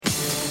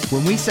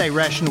When we say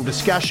rational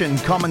discussion,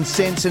 common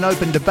sense and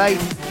open debate,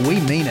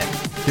 we mean it.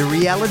 The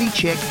reality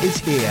check is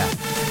here.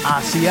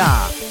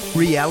 RCR,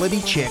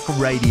 Reality Check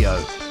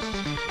Radio.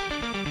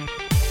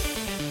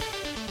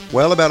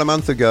 Well, about a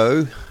month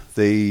ago,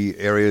 the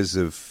areas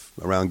of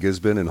around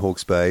Gisborne and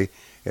Hawke's Bay,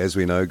 as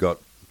we know, got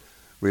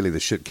really the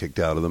shit kicked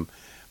out of them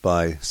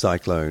by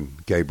Cyclone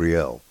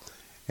Gabrielle.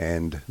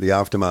 And the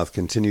aftermath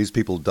continues.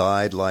 People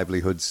died,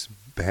 livelihoods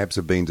perhaps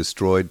have been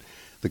destroyed.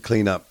 The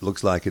cleanup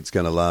looks like it's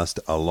going to last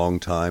a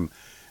long time.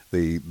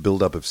 The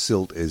buildup of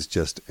silt is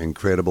just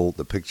incredible.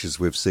 The pictures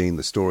we've seen,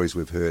 the stories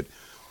we've heard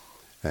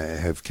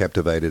have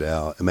captivated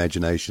our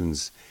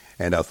imaginations,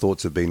 and our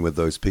thoughts have been with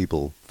those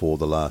people for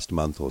the last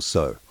month or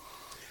so.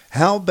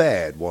 How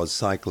bad was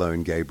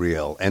Cyclone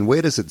Gabrielle, and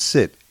where does it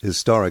sit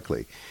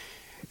historically?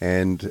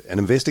 And an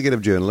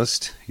investigative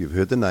journalist, you've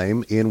heard the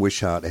name, Ian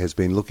Wishart, has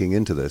been looking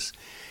into this.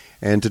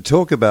 And to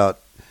talk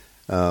about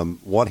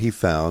what he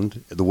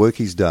found, the work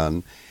he's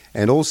done,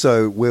 and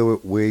also where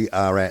we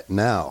are at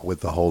now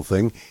with the whole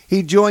thing,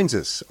 he joins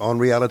us on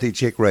Reality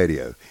Check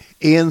Radio.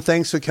 Ian,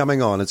 thanks for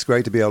coming on. It's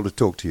great to be able to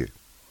talk to you.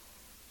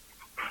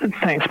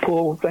 Thanks,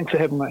 Paul. Thanks for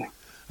having me.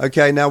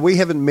 Okay, now we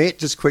haven't met,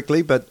 just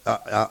quickly, but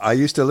I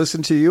used to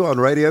listen to you on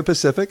Radio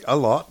Pacific a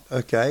lot,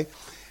 okay,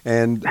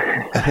 and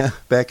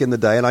back in the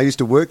day, and I used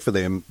to work for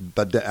them,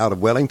 but out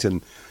of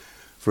Wellington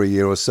for a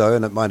year or so,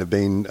 and it might have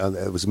been,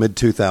 it was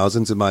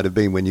mid-2000s, it might have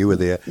been when you were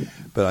there,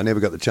 but I never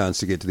got the chance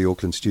to get to the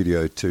Auckland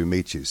studio to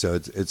meet you, so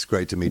it's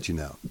great to meet you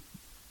now.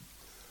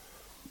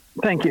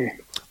 Thank you.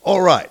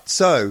 All right,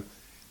 so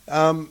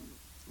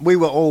we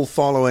were all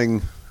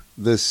following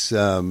this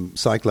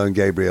Cyclone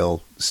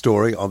Gabrielle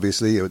story.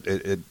 Obviously,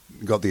 it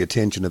got the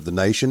attention of the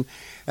nation,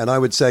 and I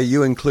would say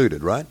you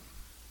included, right?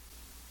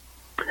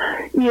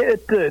 Yeah,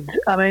 it did.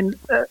 I mean,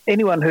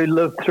 anyone who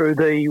lived through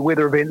the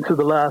weather events of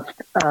the last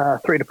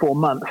 3 to 4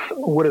 months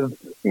would have,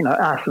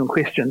 asked some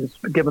questions,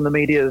 given the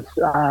media's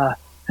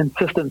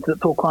insistence that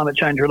it's all climate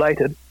change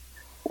related.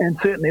 And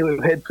certainly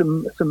we've had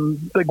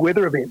some big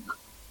weather events.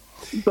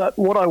 But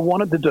what I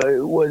wanted to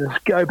do was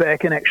go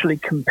back and actually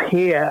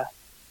compare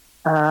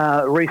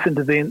recent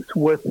events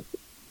with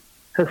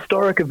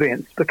historic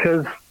events,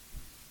 because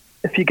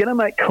if you're going to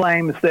make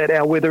claims that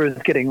our weather is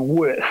getting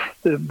worse,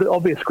 the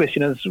obvious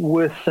question is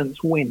worse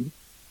since when,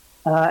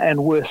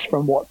 and worse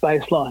from what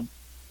baseline?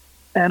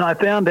 And I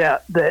found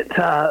out that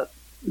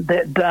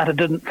that data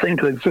didn't seem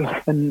to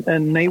exist in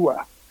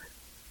NIWA.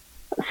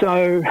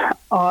 So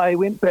I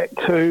went back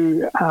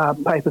to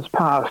papers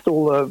past,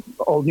 all the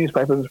old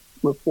newspapers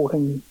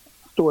reporting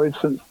stories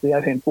since the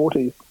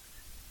 1840s,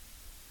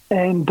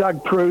 and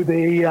dug through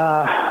the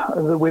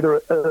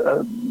weather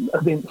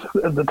events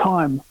of the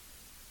time,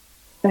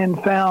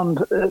 and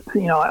found,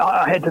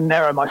 I had to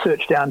narrow my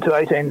search down to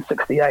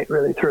 1868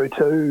 really through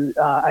to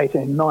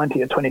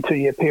 1890, a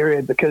 22-year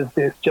period, because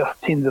there's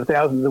just tens of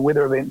thousands of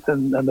weather events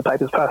in the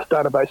Papers Past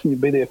database, and you'd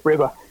be there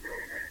forever.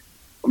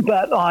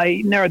 But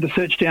I narrowed the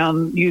search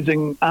down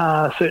using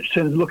search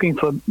terms looking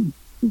for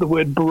the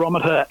word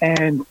barometer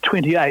and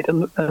 28,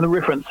 and the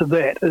reference to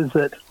that is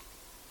that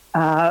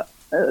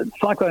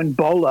Cyclone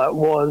Bowler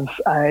was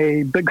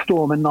a big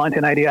storm in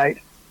 1988.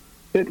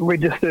 It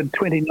registered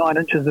 29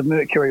 inches of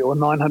mercury, or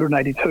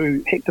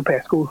 982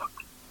 hectopascals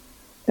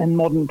in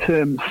modern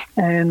terms.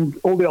 And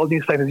all the old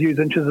newspapers use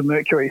inches of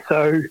mercury,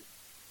 so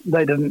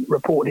they didn't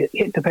report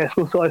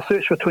hectopascals. So I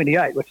searched for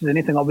 28, which is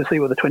anything obviously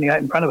with a 28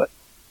 in front of it.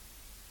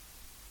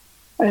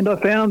 And I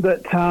found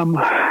that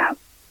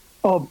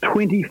of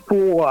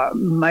 24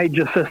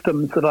 major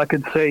systems that I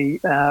could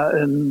see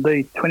in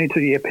the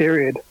 22-year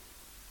period,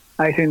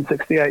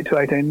 1868 to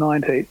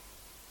 1890,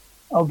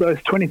 of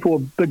those 24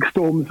 big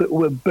storms that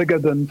were bigger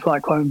than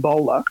Cyclone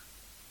Bowler,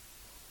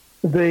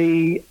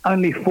 the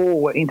only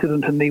 4 were entered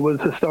into NIWA's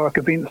historic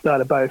events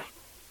database,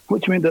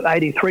 which meant that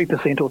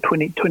 83% or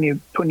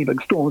 20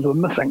 big storms were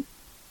missing.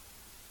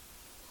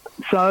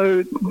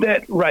 So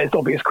that raised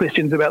obvious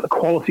questions about the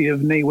quality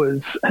of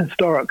NIWA's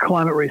historic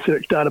climate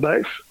research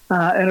database,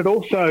 and it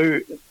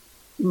also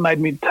made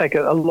me take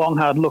a long,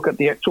 hard look at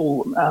the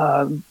actual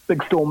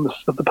big storms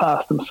of the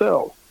past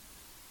themselves.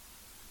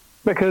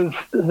 Because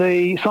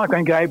the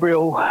Cyclone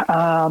Gabrielle,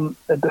 at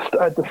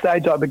the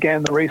stage I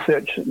began the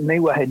research,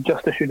 NIWA had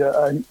just issued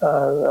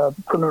a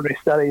preliminary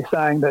study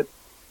saying that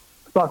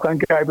Cyclone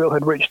Gabrielle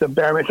had reached a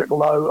barometric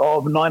low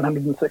of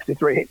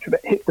 963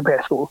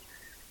 hectopascals,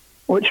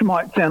 which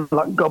might sound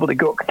like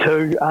gobbledygook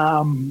to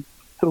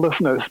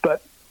listeners,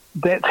 but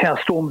that's how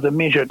storms are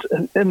measured.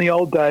 In the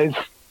old days,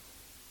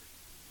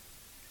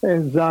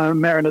 as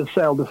mariners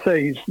sailed the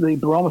seas, the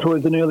barometer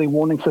was an early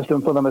warning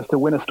system for them as to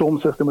when a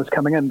storm system was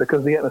coming in,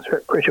 because the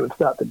atmospheric pressure would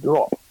start to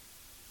drop.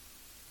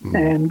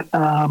 And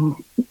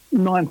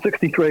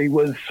 963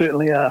 was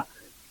certainly a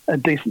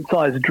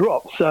decent-sized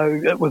drop, so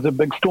it was a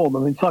big storm. I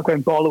mean, Cyclone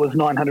Bowler was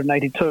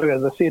 982,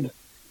 as I said,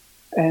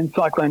 and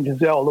Cyclone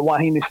Giselle, the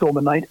Wahine storm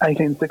in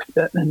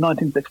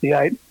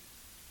 1968,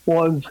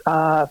 was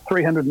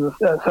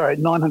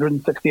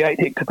 968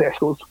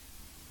 hectopascals.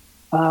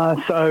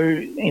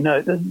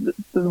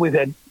 We've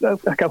had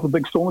a couple of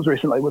big storms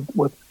recently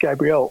with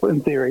Gabrielle,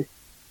 in theory.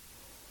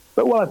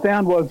 But what I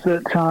found was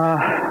that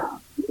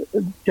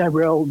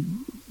Gabrielle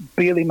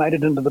barely made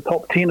it into the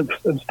top 10 of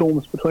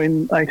storms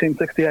between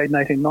 1868 and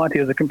 1890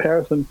 as a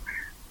comparison.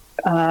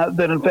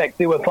 That in fact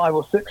there were 5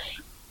 or 6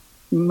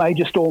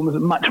 major storms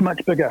much,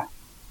 much bigger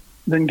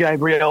than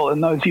Gabrielle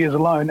in those years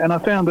alone. And I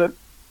found that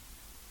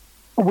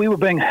we were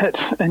being hit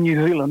in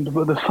New Zealand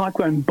with a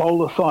cyclone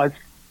bowler-sized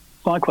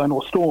cyclone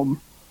or storm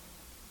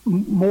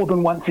more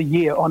than once a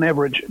year on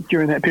average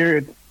during that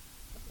period.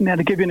 Now,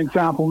 to give you an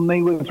example,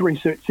 NIWA's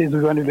research says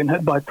we've only been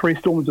hit by 3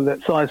 storms of that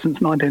size since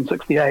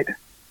 1968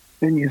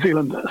 in New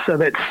Zealand. So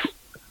that's,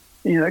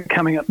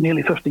 coming up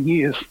nearly 50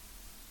 years,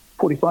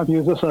 45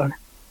 years or so.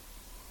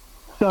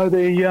 So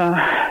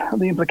the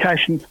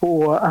implications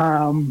for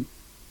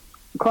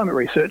climate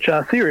research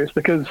are serious,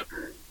 because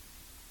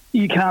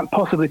you can't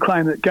possibly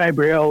claim that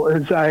Gabrielle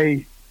is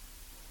a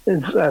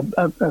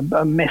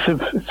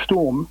massive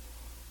storm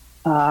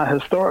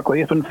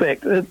historically, if in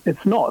fact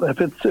it's not,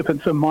 if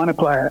it's a minor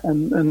player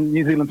in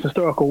New Zealand's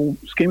historical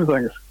scheme of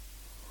things.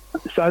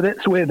 So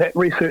that's where that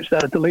research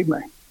started to lead me.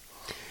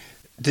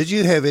 Did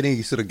you have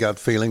any sort of gut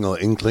feeling or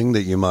inkling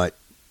that you might,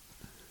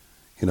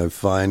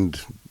 find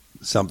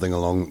something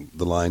along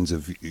the lines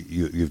of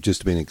you've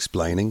just been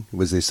explaining?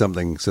 Was there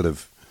something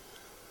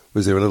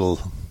was there a little,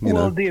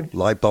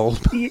 light bulb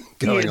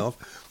going off?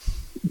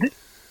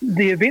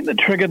 The event that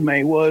triggered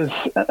me was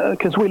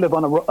because we live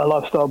on a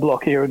lifestyle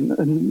block here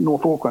in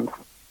North Auckland,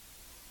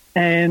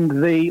 and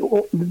the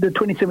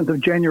 27th of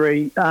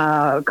January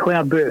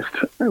cloudburst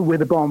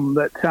weather bomb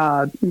that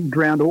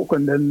drowned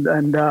Auckland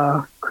and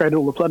created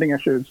all the flooding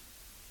issues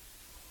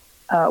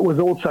was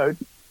also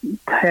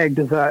tagged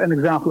as an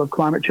example of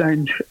climate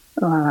change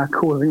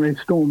causing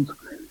these storms.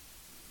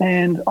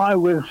 And I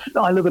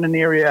live in an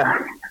area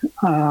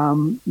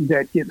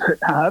that gets hit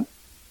hard.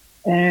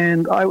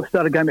 And I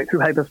started going back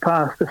through Harpers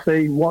Pass to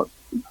see what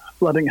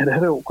flooding had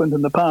hit Auckland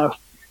in the past.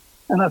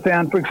 And I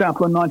found, for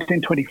example, in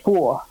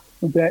 1924,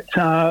 that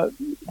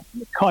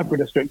Kaipara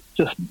district,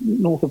 just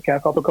north of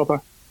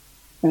Kaukopakapa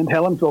and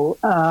Helensville,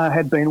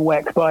 had been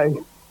whacked by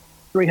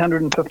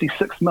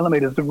 356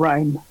 millimetres of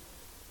rain.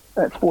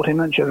 That's 14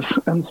 inches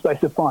in the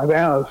space of 5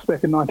 hours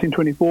back in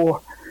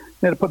 1924.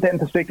 Now, to put that in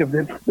perspective,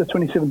 the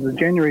 27th of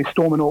January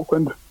storm in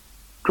Auckland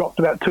dropped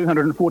about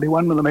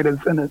 241 millimetres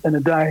in a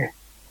day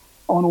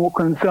on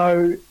Auckland.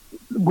 So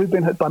we've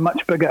been hit by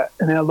much bigger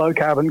in our low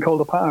carbon,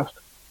 colder past.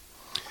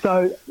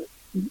 So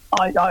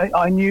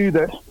I knew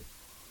that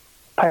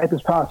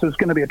Harpers Pass was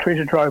going to be a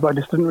treasure trove. I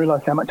just didn't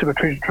realise how much of a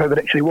treasure trove it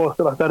actually was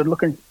till I started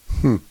looking.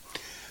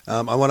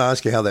 I want to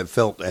ask you how that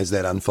felt as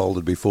that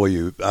unfolded before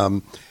you.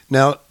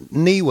 Now,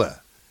 NIWA.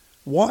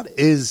 What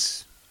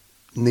is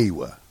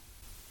NIWA?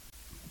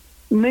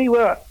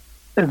 NIWA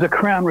is a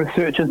Crown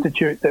Research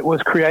Institute that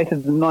was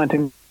created in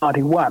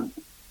 1991.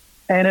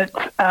 And it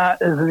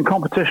is in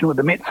competition with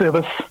the Met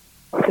Service.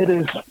 It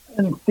is,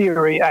 in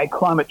theory, a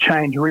climate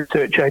change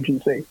research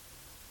agency.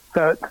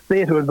 So it's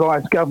there to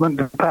advise government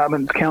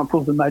departments,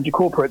 councils and major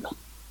corporates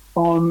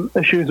on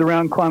issues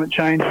around climate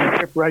change and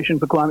preparation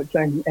for climate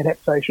change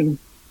adaptation,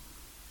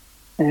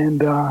 and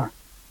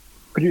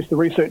produce the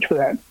research for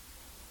that.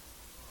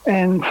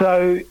 And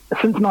so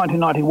since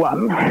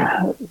 1991,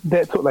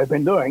 that's what they've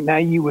been doing. Now,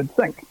 you would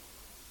think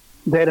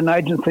that an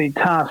agency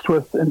tasked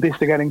with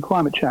investigating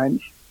climate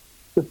change,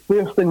 the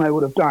first thing they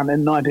would have done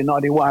in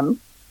 1991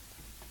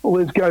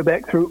 was go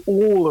back through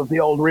all of the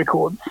old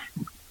records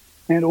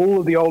and all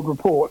of the old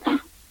reports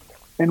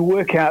and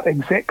work out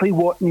exactly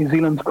what New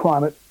Zealand's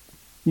climate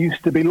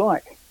used to be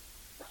like,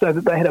 so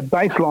that they had a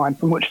baseline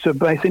from which to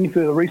base any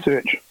further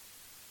research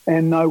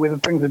and know whether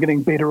things are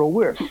getting better or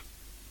worse.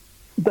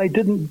 They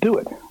didn't do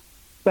it.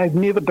 They've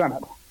never done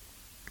it.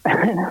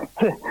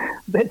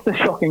 That's the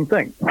shocking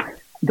thing.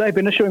 They've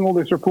been issuing all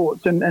these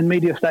reports and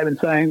media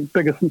statements saying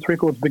bigger since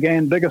records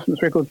began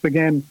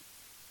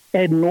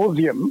ad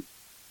nauseum,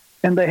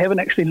 and they haven't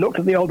actually looked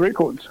at the old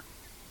records,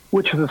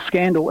 which is a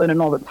scandal in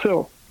and of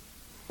itself.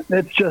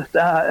 It's just,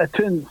 it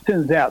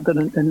turns out that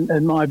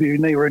in my view,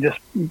 NIWA are just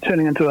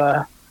turning into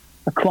a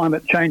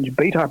climate change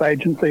beat-up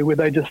agency where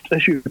they just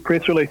issue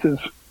press releases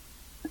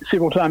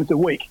several times a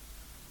week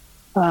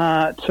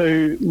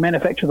to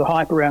manufacture the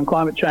hype around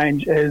climate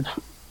change as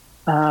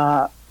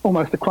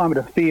almost a climate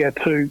of fear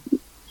to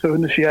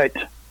initiate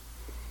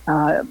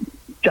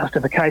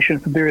justification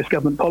for various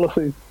government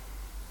policies.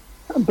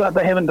 But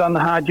they haven't done the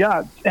hard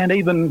yards. And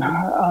even,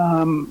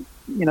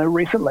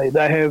 recently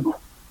they have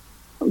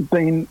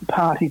been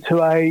party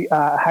to a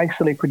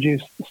hastily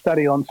produced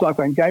study on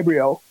Cyclone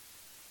Gabrielle,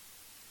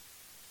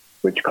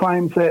 which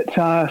claims that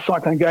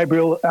Cyclone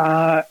Gabrielle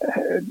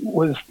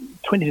was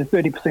 20 to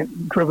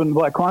 30% driven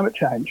by climate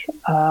change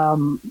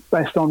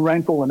based on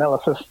rainfall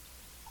analysis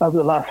over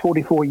the last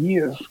 44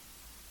 years.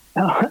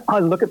 And I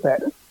look at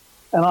that,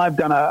 and I've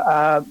done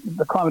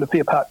the Climate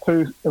Affair Part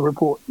 2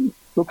 report,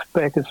 looks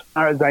back as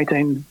far as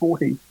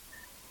 1840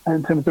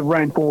 in terms of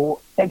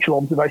rainfall, actual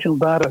observational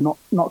data,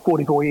 not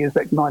 44 years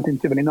back to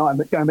 1979,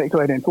 but going back to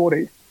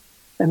 1840.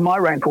 And my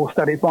rainfall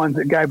study finds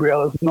that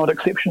Gabrielle is not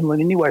exceptional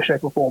in any way,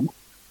 shape or form.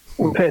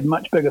 We've had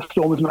much bigger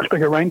storms, much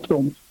bigger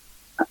rainstorms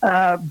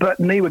But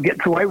NIWA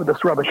gets away with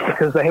this rubbish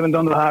because they haven't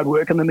done the hard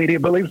work and the media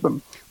believes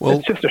them. Well,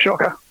 it's just a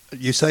shocker.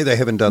 You say they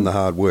haven't done the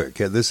hard work.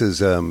 This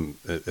is,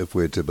 if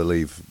we're to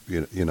believe,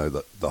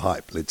 the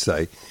hype, let's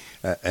say,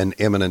 an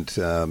eminent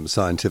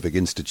scientific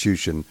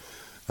institution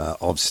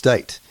of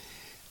state.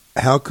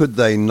 How could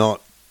they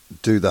not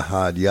do the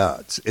hard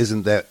yards?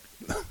 Isn't that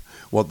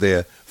what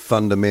their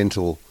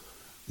fundamental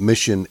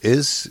mission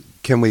is?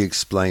 Can we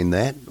explain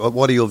that?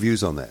 What are your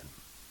views on that?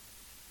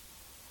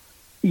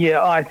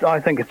 Yeah, I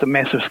think it's a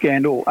massive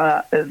scandal.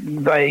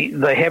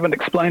 They haven't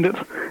explained it.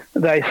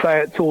 They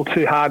say it's all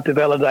too hard to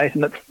validate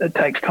and it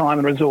takes time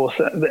and resource.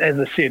 As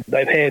I said,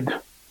 they've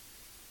had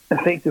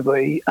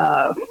effectively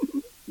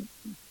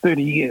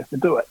 30 years to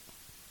do it,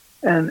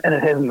 and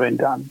it hasn't been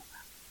done.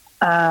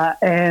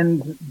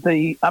 And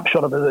the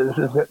upshot of it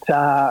is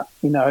that,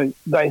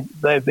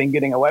 they've been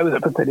getting away with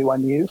it for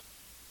 31 years.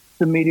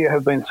 The media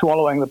have been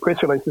swallowing the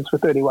press releases for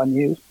 31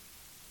 years.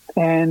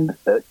 And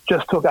it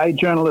just took a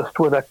journalist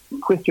with a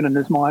question in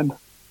his mind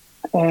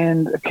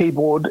and a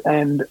keyboard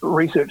and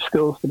research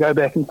skills to go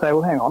back and say,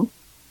 well, hang on,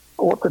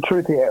 what's the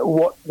truth here?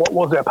 What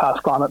was our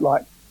past climate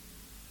like?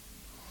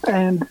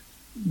 And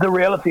the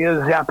reality is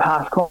our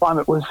past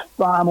climate was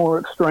far more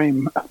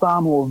extreme,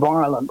 far more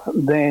violent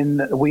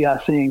than we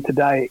are seeing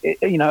today.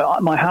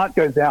 My heart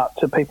goes out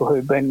to people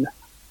who've been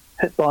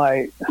hit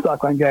by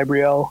Cyclone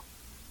Gabrielle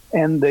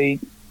and the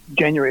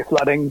January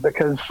flooding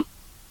because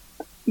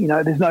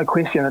there's no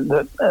question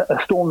that a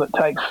storm that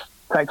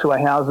takes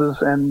away houses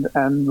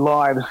and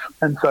lives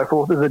and so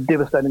forth is a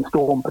devastating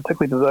storm,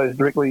 particularly to those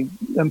directly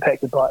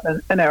impacted by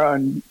it. And our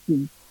own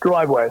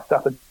driveway has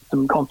suffered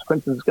some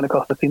consequences. It's going to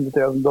cost us tens of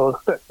thousands of dollars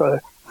fix, so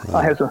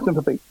I have some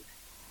sympathy.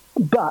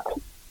 But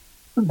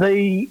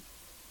the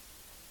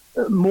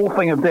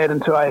morphing of that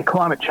into a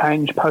climate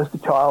change poster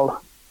child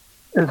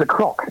is a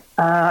crock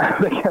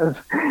because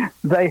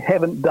they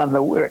haven't done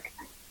the work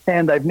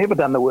and they've never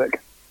done the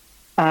work.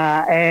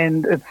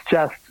 And it's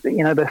just,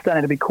 they're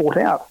starting to be caught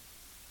out.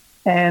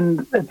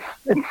 And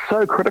it's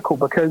so critical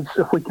because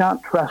if we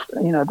can't trust,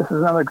 this is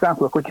another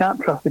example, if we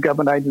can't trust the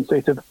government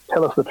agency to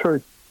tell us the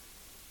truth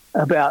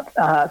about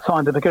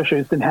scientific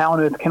issues, then how on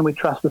earth can we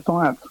trust the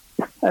science?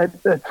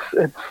 It's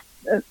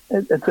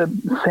a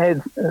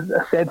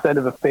sad state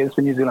of affairs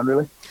for New Zealand,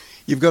 really.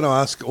 You've got to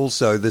ask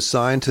also the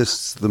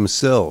scientists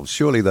themselves.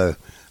 Surely they're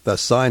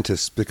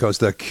scientists because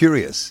they're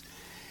curious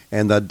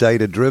and they're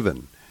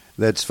data-driven.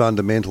 That's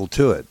fundamental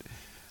to it.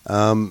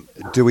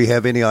 Do we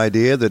have any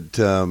idea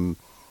that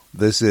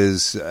this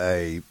is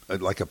a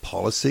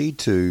policy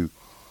to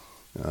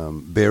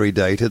bury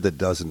data that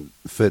doesn't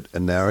fit a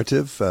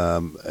narrative?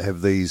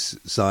 Have these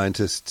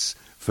scientists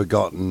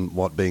forgotten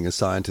what being a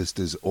scientist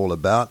is all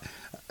about?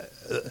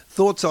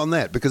 Thoughts on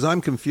that? Because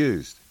I'm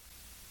confused.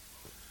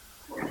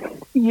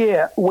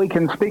 Yeah, we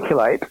can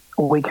speculate.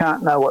 We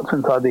can't know what's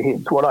inside their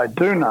heads. What I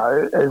do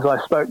know is I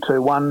spoke to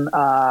one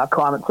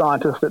climate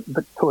scientist at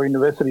Victoria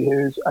University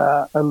who's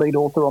a lead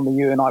author on the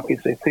UN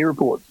IPCC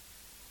reports,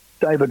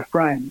 David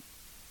Frame.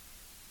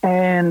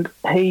 And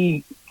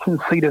he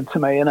conceded to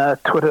me in a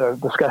Twitter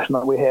discussion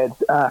that we had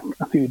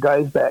a few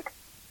days back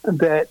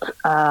that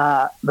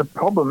the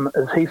problem,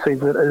 as he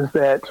sees it, is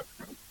that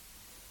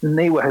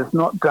NIWA has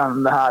not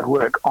done the hard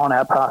work on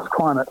our past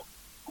climate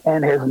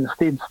and has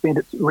instead spent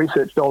its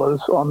research dollars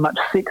on much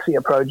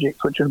sexier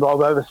projects which involve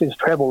overseas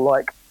travel,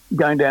 like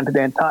going down to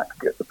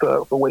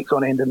Antarctica for weeks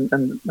on end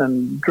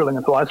and drilling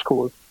into ice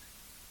cores.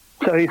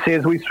 So he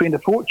says we spend a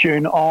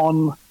fortune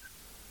on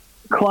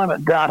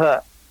climate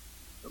data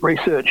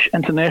research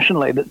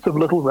internationally that's of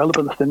little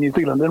relevance to New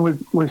Zealand, and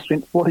we've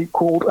spent what he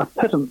called a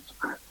pittance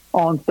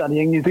on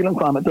studying New Zealand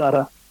climate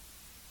data.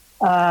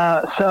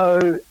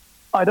 So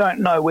I don't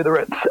know whether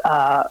it's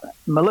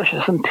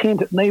malicious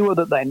intent at NIWA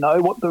that they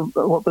know what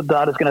the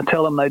data is going to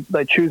tell them.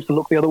 They choose to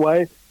look the other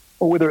way,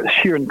 or whether it's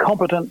sheer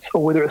incompetence,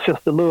 or whether it's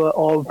just the lure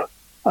of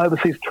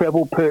overseas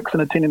travel perks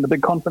and attending the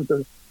big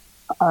conferences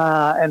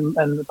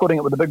and putting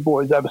it with the big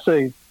boys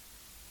overseas.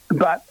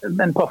 But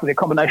then possibly a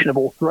combination of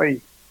all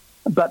three.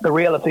 But the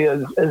reality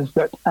is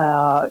that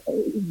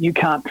you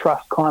can't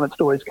trust climate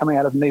stories coming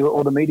out of NIWA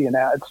or the media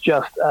now. It's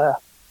just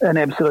an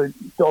absolute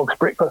dog's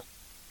breakfast.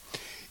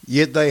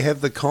 Yet they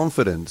have the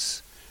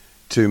confidence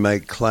to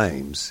make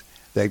claims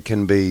that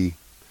can be,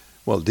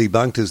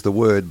 debunked is the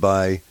word,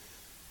 by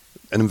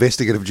an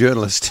investigative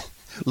journalist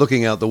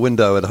looking out the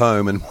window at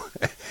home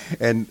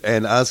and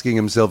asking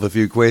himself a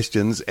few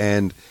questions.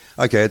 And,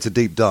 okay, it's a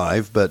deep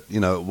dive, but,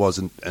 it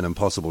wasn't an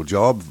impossible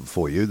job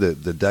for you.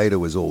 The data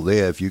was all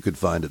there. If you could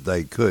find it,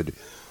 they could.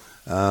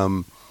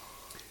 It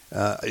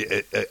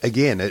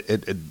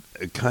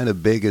kind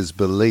of beggars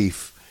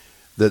belief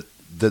that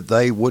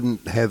they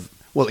wouldn't have,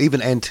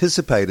 even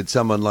anticipated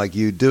someone like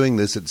you doing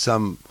this at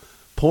some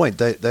point.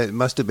 They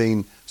must have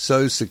been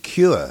so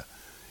secure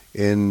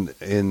in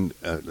and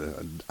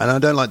I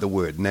don't like the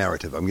word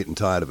narrative, I'm getting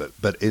tired of it,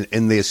 but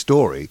in their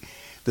story,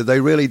 that they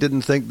really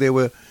didn't think there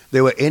were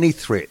any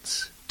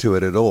threats to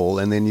it at all,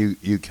 and then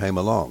you came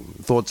along.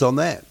 Thoughts on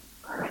that?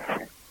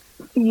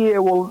 Yeah,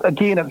 well,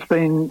 again, it's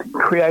been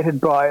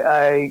created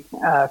by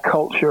a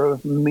culture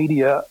of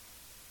media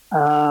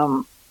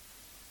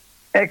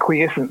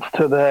acquiescence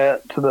to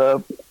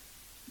the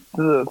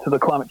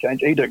climate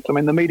change edict. I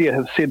mean, the media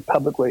have said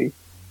publicly,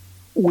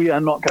 we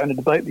are not going to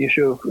debate the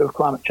issue of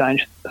climate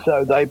change,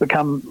 so they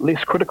become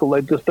less critical.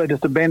 They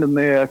just abandon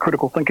their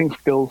critical thinking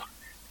skills,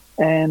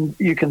 and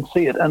you can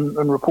see it in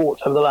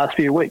reports over the last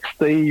few weeks.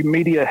 The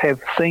media have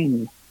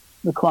seen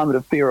the Climate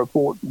of Fear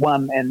Report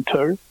 1 and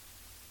 2.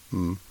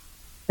 Mm.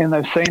 And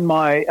they've seen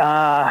my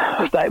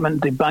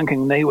statement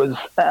debunking NIWA's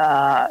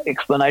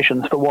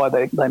explanations for why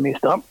they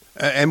messed up.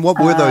 And what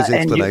were those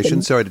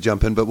explanations? Sorry to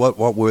jump in, but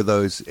what were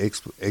those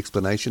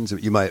explanations?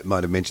 You might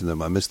have mentioned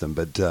them. I missed them,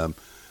 but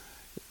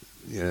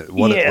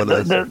what are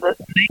those?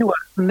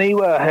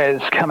 NIWA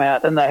has come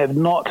out and they have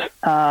not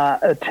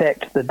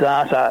attacked the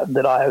data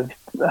that I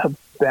have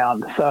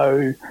found.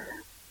 So,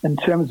 in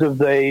terms of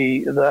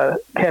the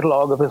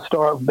catalogue of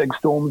historic big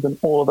storms and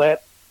all of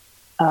that,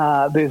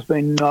 there's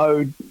been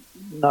no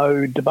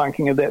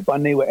debunking of that by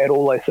NIWA at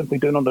all. They simply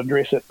do not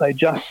address it. They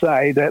just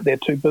say that they're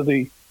too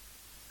busy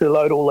to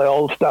load all their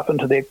old stuff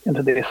into their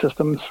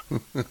systems,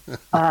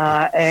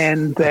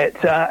 and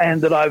that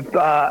I've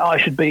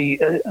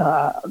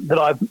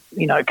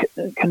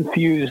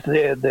confused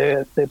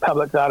their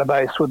public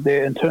database with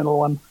their internal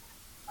one,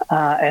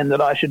 and that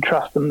I should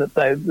trust them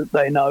that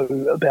they know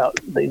about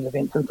these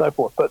events and so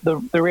forth. But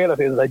the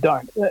reality is they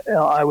don't.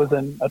 I was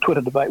in a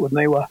Twitter debate with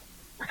NIWA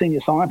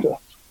senior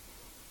scientists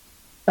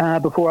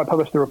before I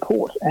published the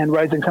report and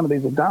raising some of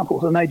these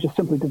examples, and they just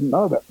simply didn't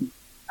know about them.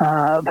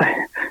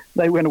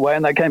 They went away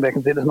and they came back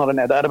and said, it's not in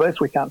our database,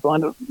 we can't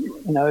find it,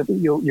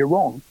 you're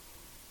wrong.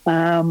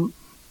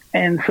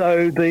 And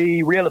so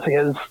the reality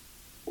is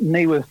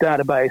NIWA's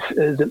database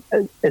is,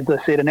 as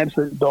I said, an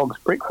absolute dog's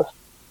breakfast.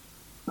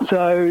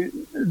 So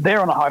they're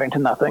on a hiding to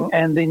nothing,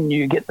 and then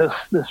you get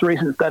this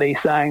recent study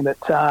saying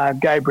that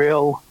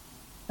Gabrielle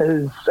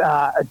is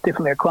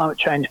definitely a climate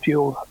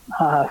change-fueled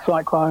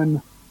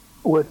cyclone,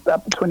 with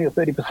up to 20 or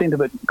 30%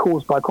 of it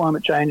caused by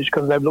climate change,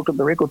 because they've looked at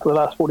the record for the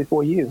last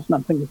 44 years. And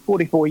I'm thinking,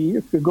 44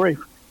 years, good grief.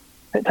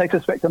 It takes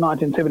us back to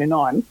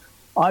 1979.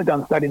 I've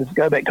done studies that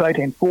go back to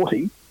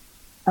 1840.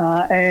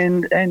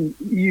 And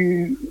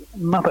you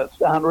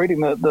Muppets aren't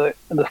reading the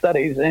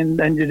studies, and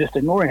you're just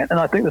ignoring it. And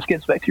I think this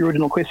gets back to your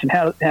original question,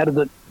 how does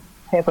it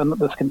happen that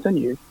this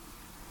continues?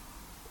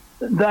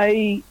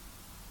 They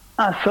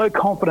are so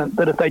confident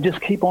that if they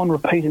just keep on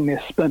repeating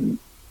their spin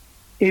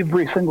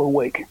every single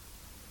week,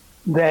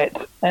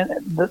 that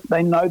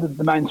they know that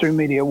the mainstream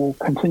media will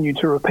continue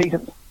to repeat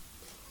it,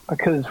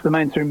 because the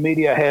mainstream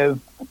media have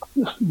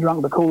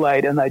drunk the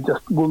Kool-Aid and they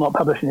just will not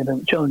publish anything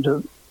that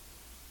challenges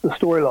the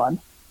storyline.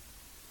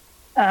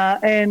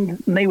 And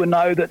NIWA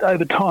know that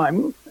over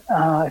time,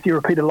 if you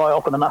repeat a lie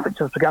often enough, it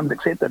just becomes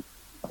accepted.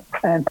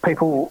 And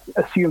people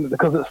assume that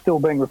because it's still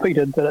being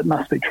repeated, that it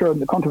must be true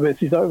and the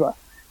controversy's over.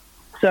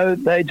 So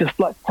they just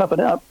like to tough it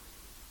up,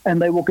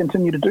 and they will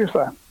continue to do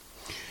so.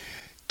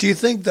 Do you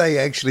think they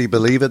actually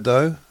believe it,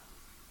 though?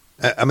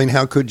 I mean,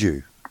 how could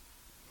you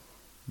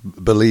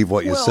believe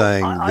what you're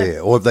saying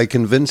there? Or have they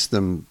convinced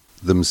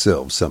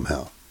themselves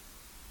somehow?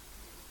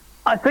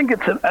 I think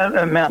it's an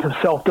amount of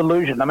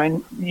self-delusion. I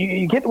mean,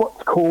 you get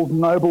what's called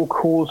noble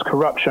cause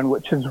corruption,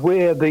 which is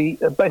where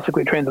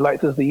basically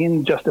translates as the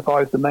end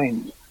justifies the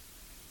means.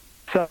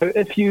 So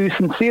if you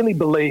sincerely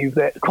believe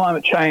that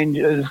climate change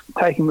is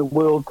taking the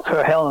world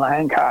to hell in a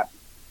handcart,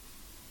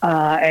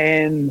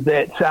 and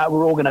that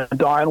we're all going to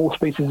die and all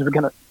species are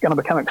going to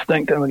become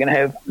extinct and we're going to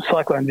have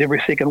cyclones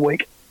every second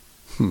week.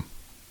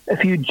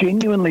 If you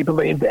genuinely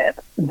believe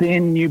that,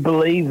 then you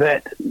believe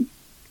that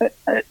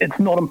it's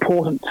not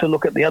important to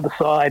look at the other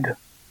side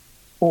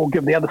or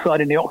give the other side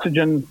any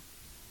oxygen.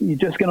 You're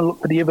just going to look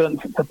for the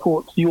evidence that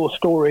supports your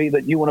story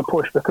that you want to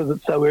push because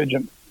it's so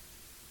urgent.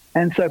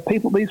 And so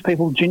these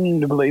people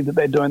genuinely believe that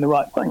they're doing the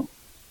right thing.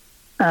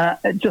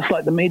 Just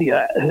like the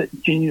media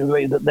genuinely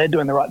believe that they're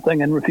doing the right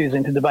thing and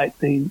refusing to debate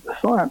the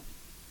science.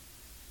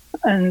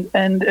 And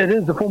it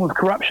is a form of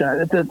corruption.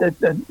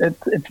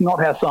 It's not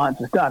how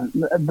science is done.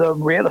 The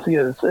reality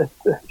is, if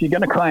you're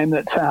going to claim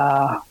that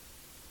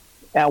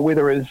our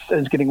weather is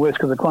getting worse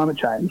because of climate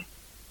change,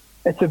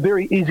 it's a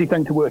very easy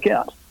thing to work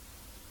out.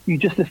 You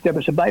just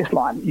establish a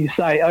baseline. You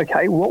say,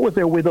 okay, what was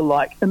our weather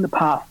like in the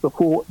past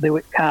before there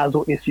were cars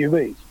or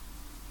SUVs?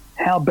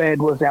 How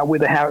bad was our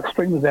weather? How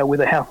extreme was our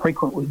weather? How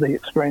frequent was the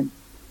extreme?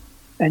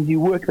 And you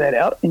work that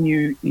out, and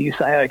you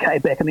say, okay,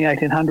 back in the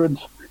 1800s,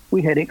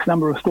 we had X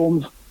number of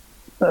storms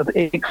of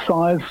X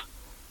size,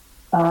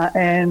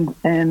 and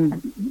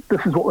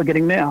this is what we're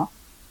getting now.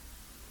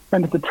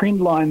 And if the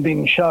trend line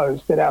then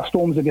shows that our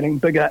storms are getting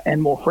bigger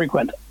and more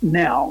frequent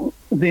now,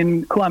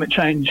 then climate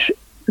change,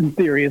 in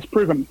theory, is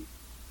proven.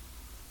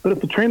 But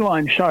if the trend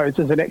line shows,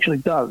 as it actually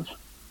does,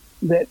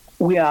 that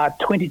we are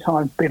 20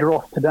 times better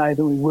off today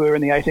than we were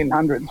in the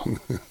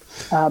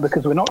 1800s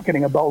because we're not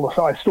getting a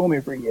bowler-sized storm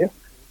every year,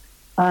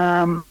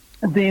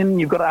 then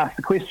you've got to ask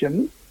the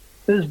question,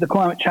 is the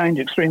climate change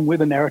extreme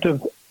weather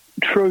narrative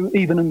true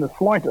even in the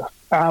slightest?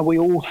 Are we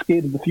all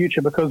scared of the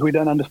future because we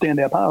don't understand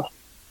our past?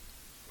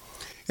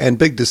 And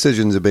big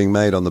decisions are being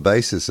made on the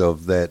basis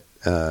of that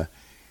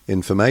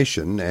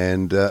information,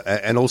 and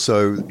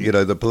also,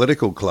 the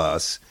political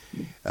class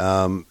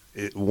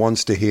it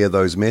wants to hear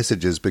those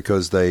messages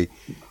because they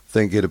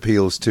think it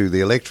appeals to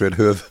the electorate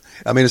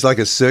it's like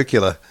a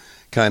circular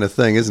kind of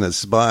thing, isn't it?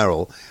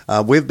 Spiral.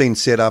 We've been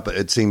set up,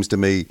 it seems to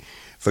me,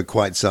 for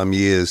quite some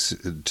years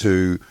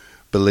to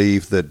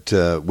believe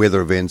that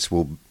weather events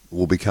will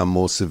become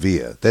more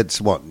severe. That's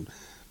what,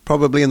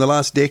 probably in the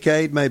last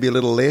decade, maybe a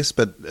little less,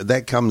 but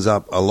that comes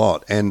up a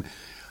lot. And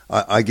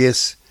I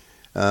guess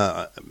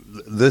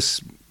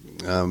this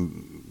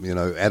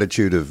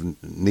attitude of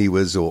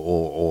NIWAs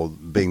or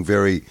being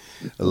very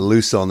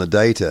loose on the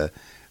data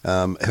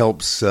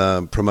helps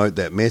promote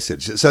that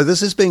message. So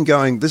this has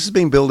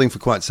been building for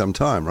quite some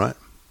time, right?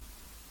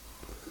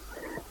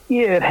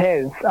 Yeah, it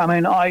has.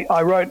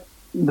 I wrote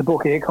the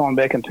book Aircon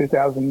back in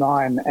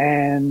 2009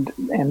 and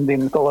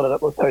then followed it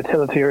up with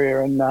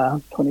Totalitaria in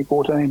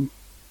 2014.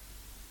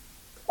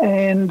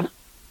 And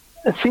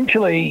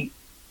essentially,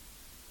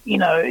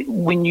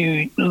 when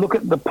you look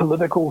at the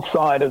political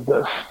side of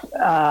this,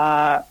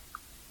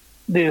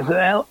 there's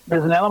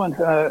an element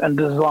and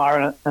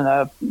desire in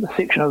a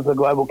section of the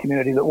global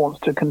community that wants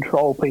to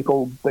control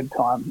people big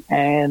time.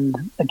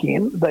 And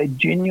again, they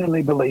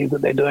genuinely believe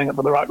that they're doing it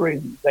for the right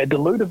reasons. They're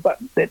deluded, but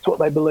that's what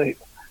they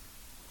believe.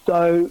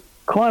 So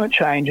climate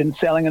change and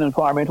selling an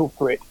environmental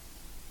threat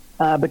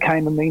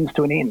became a means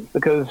to an end,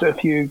 because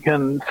if you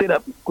can set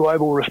up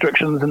global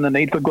restrictions and the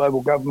need for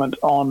global government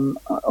on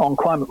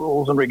climate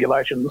rules and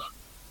regulations,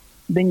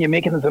 then your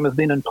mechanism is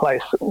then in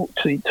place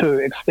to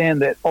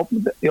expand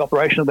the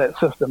operation of that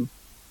system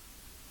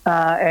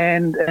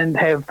and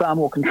have far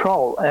more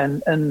control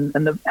and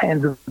in the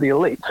hands of the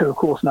elites, who of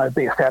course know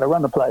best how to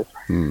run the place.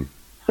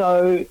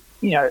 So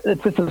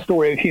it's just a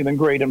story of human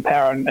greed and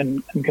power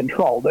and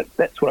control.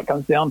 That's what it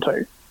comes down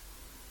to.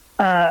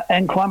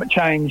 And climate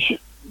change,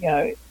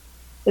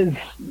 is,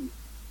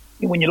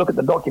 when you look at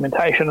the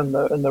documentation and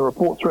the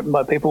reports written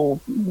by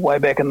people way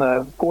back in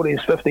the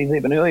 40s, 50s,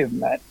 even earlier than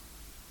that,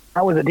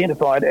 I was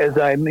identified as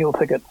a meal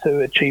ticket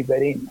to achieve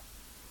that end.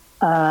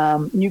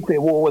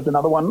 Nuclear war was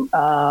another one,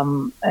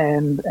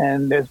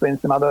 and there's been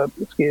some other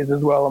scares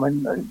as well.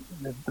 There's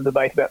the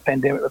debate about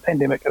pandemic. The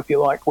pandemic, if you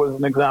like, was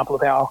an example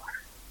of how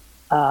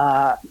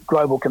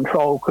global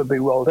control could be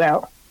rolled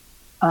out,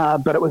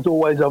 but it was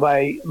always of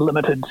a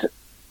limited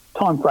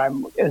time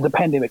frame. As the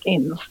pandemic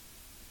ends,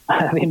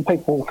 then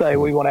people say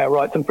we want our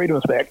rights and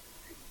freedoms back.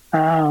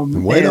 So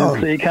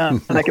you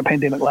can't make a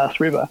pandemic last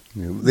forever.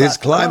 There's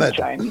climate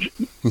change.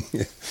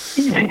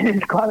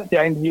 There's climate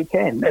change. You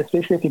can,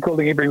 especially if you're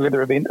calling every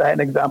weather event an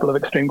example of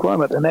extreme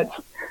climate, and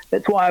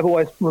that's why I've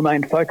always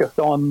remained focused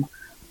on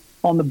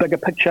the bigger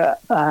picture.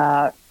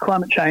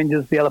 Climate change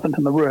is the elephant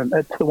in the room.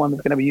 It's the one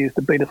that's going to be used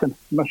to beat us into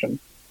submission.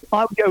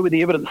 I would go where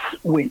the evidence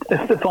went.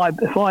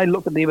 If I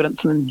looked at the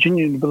evidence and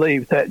genuinely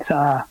believed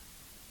that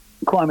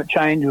climate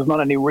change was not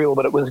only real,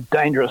 but it was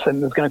dangerous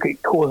and was going to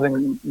keep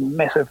causing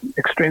massive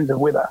extremes of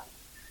weather,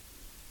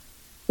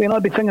 then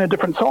I'd be singing a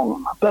different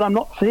song. But I'm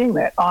not seeing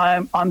that.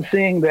 I'm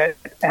seeing that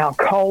our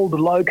cold,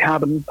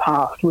 low-carbon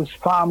past was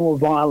far more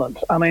violent.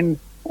 In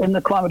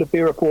the Climate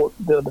Affair report,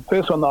 the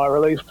first one that I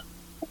released,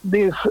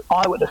 there's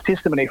eyewitness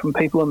testimony from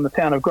people in the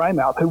town of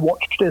Greymouth who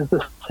watched as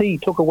the sea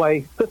took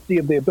away 50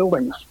 of their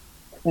buildings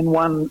in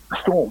one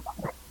storm.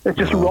 It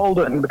just rolled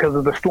in because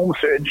of the storm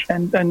surge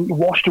and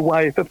washed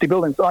away 50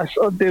 buildings. I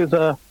saw there's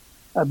a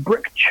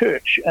brick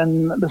church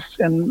in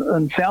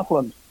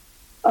Southland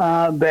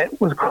that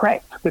was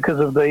cracked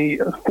because of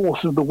the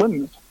force of the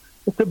winds.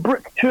 It's a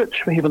brick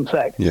church, for heaven's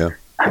sake. Yeah.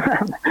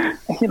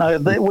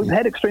 We've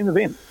had extreme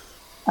events,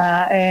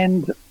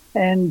 and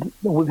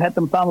we've had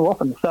them far more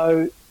often.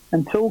 So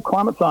until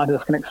climate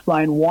scientists can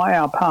explain why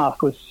our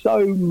past was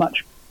so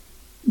much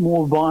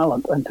more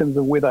violent in terms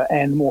of weather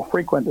and more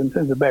frequent in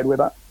terms of bad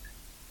weather,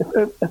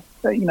 I'm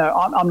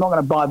not going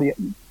to buy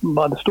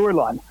the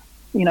storyline.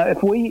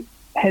 If we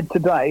had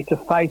today to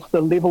face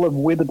the level of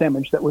weather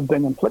damage that was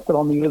being inflicted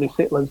on the early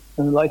settlers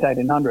in the late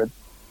 1800s,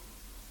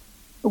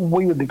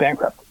 we would be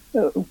bankrupt.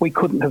 We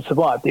couldn't have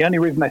survived. The only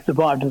reason they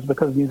survived is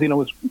because New Zealand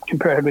was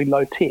comparatively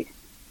low tech.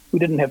 We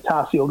didn't have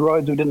tar-sealed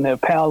roads. We didn't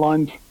have power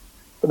lines.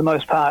 For the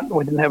most part,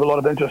 we didn't have a lot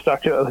of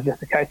infrastructure. It was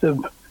just a case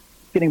of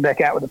getting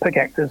back out with the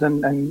pickaxes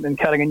and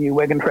cutting a new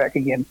wagon track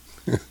again.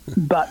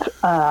 But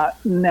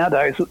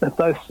nowadays, if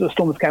those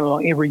storms came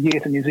along every year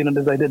to New Zealand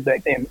as they did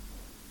back then,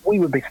 we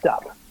would be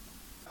stuck.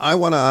 I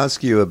want to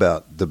ask you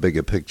about the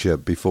bigger picture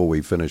before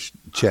we finish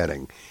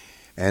chatting.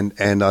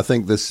 And I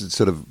think this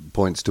sort of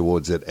points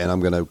towards it, and I'm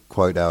going to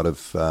quote out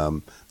of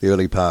the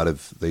early part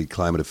of the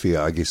Climate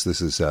Affair. I guess this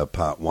is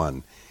part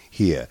one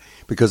here,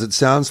 because it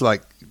sounds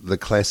like the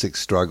classic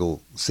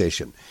struggle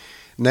session.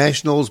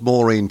 Nationals'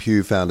 Maureen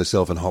Pugh found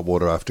herself in hot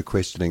water after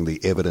questioning the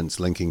evidence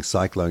linking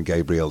Cyclone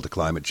Gabrielle to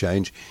climate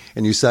change.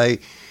 And you say,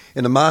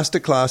 in a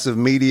masterclass of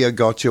Media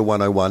Gotcha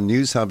 101,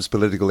 News Hub's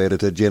political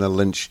editor Jenna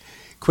Lynch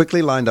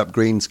quickly lined up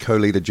Greens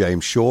co-leader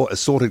James Shaw,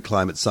 assorted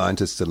climate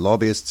scientists and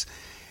lobbyists,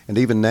 and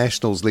even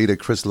Nationals leader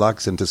Chris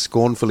Luxon to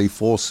scornfully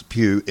force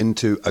Pew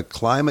into a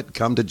climate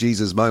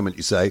come-to-Jesus moment,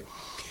 you say,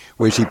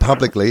 where she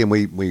publicly, and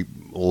we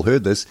all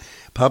heard this,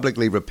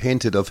 publicly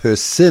repented of her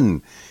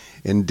sin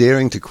in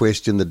daring to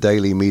question the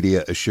daily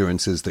media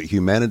assurances that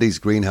humanity's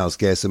greenhouse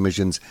gas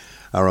emissions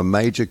are a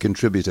major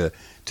contributor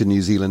to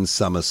New Zealand's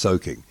summer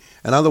soaking.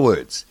 In other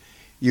words,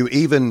 you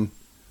don't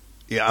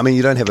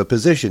have a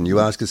position. You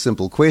ask a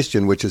simple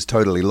question, which is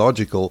totally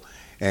logical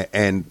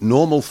and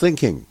normal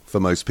thinking for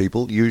most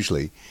people,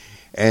 usually,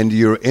 and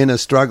you're in a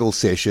struggle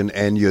session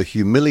and you're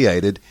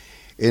humiliated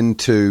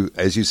into,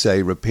 as you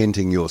say,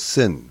 repenting your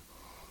sin.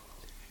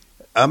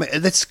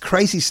 That's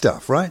crazy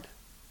stuff, right?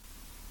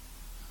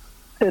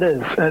 It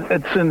is.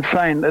 It's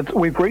insane.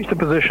 We've reached a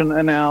position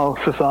in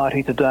our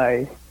society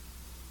today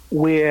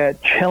where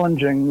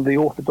challenging the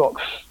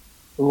orthodox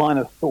line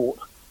of thought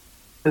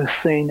is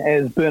seen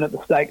as burn at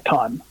the stake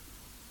time.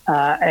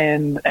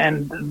 And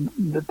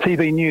the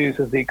TV news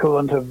is the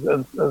equivalent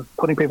of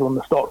putting people in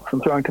the stocks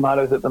and throwing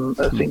tomatoes at them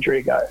a century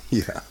ago.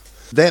 Yeah.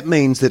 That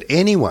means that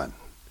anyone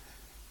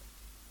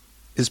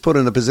is put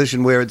in a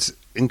position where it's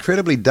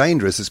incredibly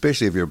dangerous,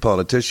 especially if you're a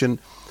politician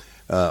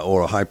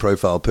or a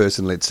high-profile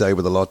person, let's say,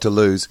 with a lot to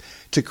lose,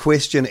 to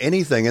question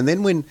anything. And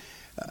then when,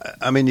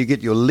 you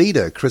get your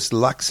leader, Chris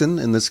Luxon,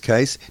 in this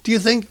case, do you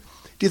think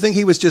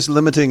he was just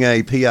limiting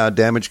a PR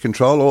damage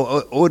control,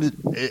 or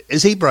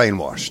is he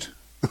brainwashed?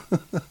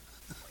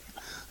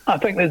 I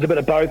think there's a bit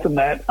of both in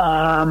that.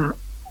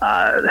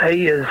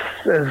 He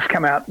has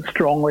come out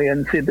strongly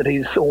and said that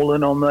he's all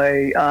in on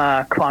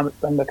the climate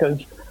thing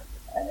because,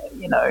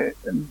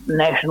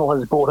 National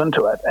has bought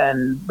into it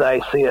and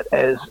they see it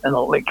as an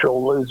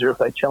electoral loser if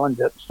they challenge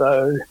it.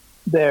 So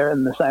they're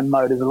in the same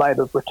mode as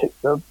Labor,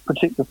 protect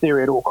the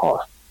theory at all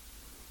costs.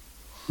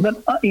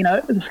 But,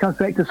 this comes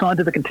back to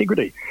scientific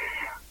integrity.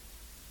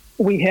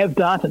 We have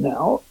data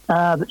now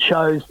that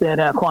shows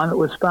that our climate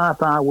was far,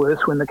 far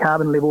worse when the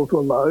carbon levels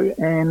were low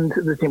and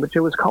the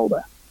temperature was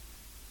colder.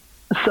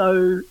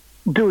 So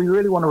do we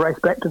really want to race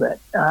back to that?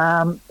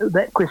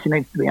 That question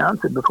needs to be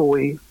answered before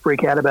we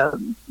freak out about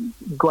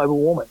global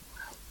warming.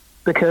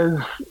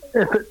 Because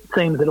if it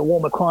seems that a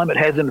warmer climate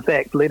has in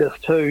fact led us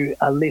to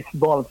a less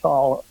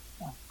volatile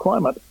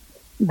climate,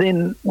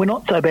 then we're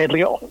not so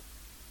badly off.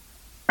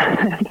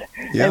 And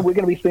we're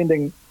going to be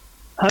spending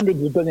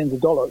hundreds of billions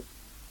of dollars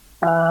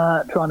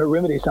trying to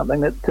remedy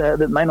something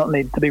that may not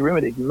need to be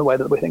remedied in the way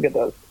that we think it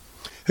does.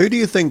 Who do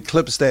you think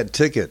clips that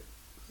ticket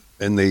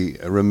in the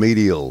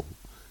remedial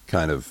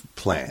kind of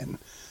plan?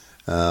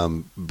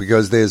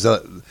 Because there's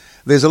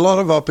a lot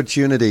of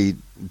opportunity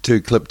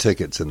to clip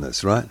tickets in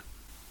this, right?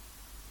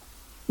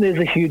 There's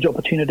a huge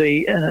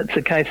opportunity, and it's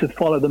a case of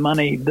follow the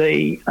money.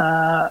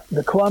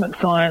 The climate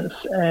science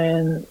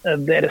and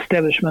that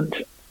establishment,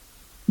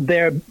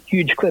 they're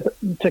huge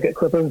ticket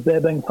clippers.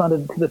 They're being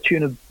funded to the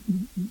tune of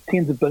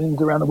tens of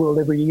billions around the world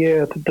every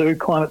year to do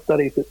climate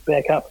studies that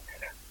back up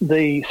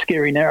the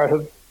scary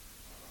narrative.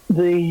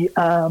 The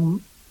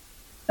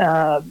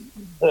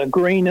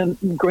green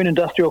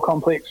industrial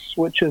complex,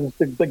 which is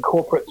the big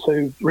corporates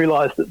who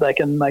realise that they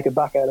can make a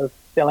buck out of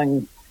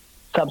selling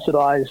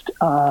subsidised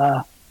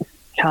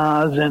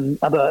cars and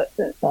other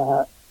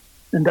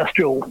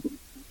industrial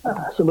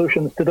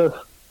solutions to this.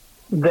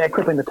 They're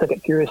clipping the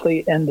ticket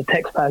furiously, and the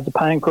taxpayers are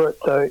paying for it.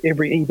 So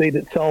every EV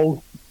that's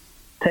sold,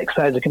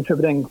 taxpayers are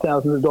contributing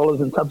thousands of dollars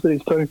in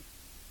subsidies to.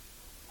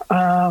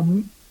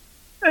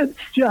 It's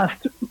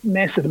just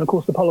massive, and of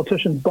course the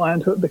politicians buy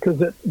into it because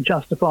it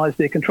justifies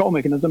their control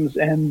mechanisms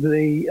and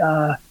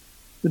the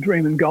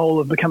dream and goal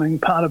of becoming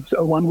part of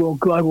a one world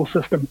global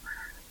system,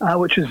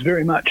 which is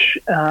very much,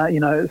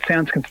 it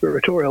sounds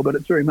conspiratorial, but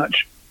it's very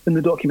much in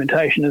the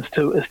documentation as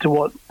to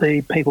what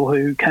the people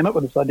who came up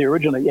with this idea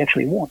originally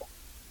actually want.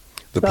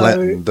 The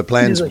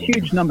plan's, there's a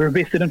huge number of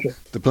vested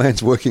interests. The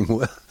plan's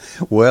working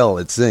well,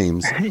 it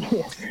seems.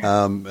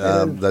 Yeah.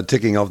 They're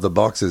ticking off the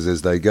boxes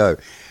as they go.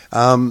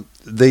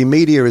 The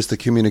media is the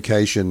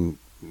communication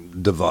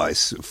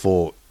device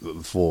for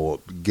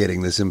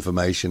getting this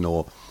information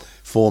or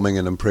forming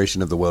an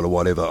impression of the world or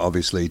whatever,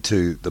 obviously,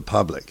 to the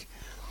public.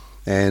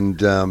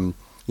 And,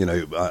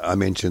 I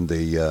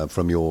mentioned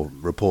from your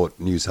report,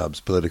 News Hub's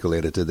political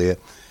editor there,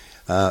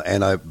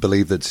 and I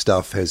believe that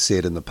Stuff has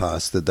said in the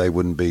past that they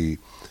wouldn't be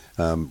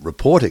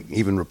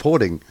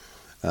reporting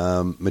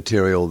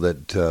material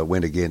that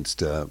went against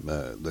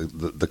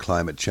the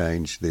climate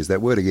change. There's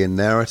that word again,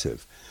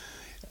 narrative.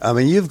 I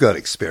mean, you've got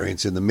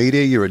experience in the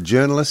media. You're a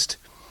journalist.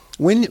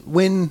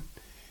 When,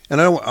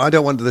 and I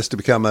don't want this to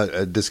become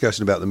a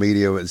discussion about the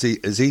media. It's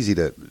easy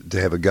to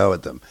have a go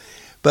at them,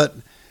 but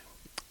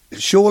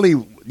surely,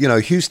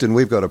 Houston,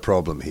 we've got a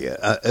problem here.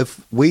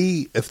 If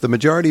the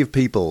majority of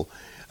people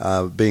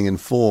are being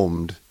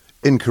informed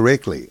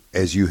incorrectly,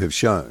 as you have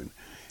shown,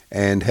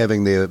 and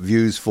having their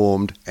views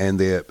formed, and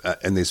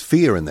there's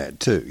fear in that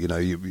too. You know,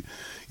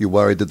 you're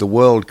worried that the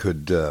world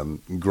could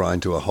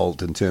grind to a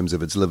halt in terms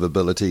of its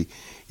livability.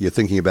 You're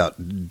thinking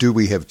about, do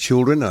we have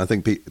children? And I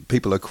think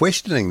people are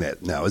questioning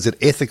that now. Is it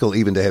ethical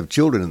even to have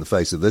children in the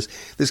face of this?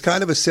 There's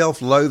kind of a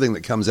self-loathing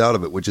that comes out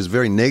of it, which is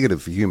very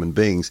negative for human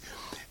beings.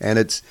 And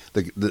it's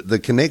the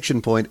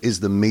connection point is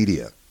the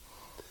media.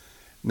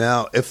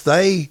 Now, if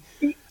they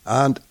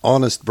aren't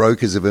honest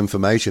brokers of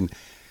information,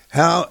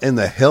 how in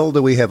the hell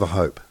do we have a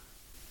hope?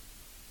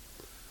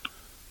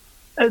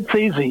 It's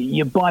easy.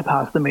 You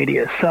bypass the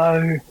media.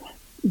 So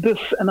this,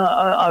 and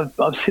I've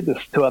said this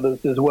to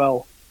others as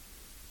well,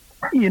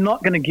 you're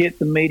not going to get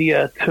the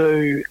media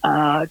to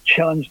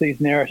challenge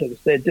these narratives.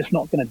 They're just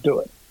not going to do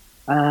it.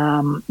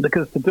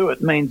 Because to do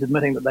it means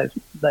admitting that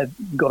they've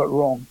got it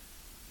wrong.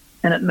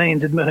 And it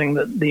means admitting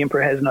that the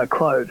emperor has no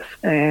clothes.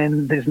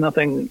 And there's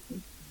nothing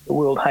the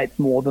world hates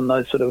more than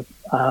those sort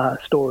of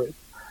stories.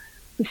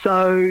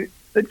 So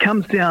it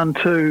comes down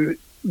to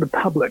the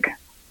public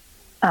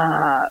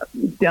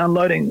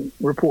downloading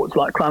reports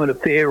like Climate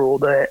Affair or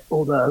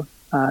the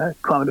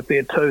Climate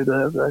Affair 2,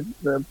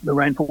 the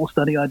rainfall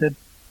study I did.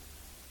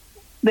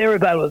 They're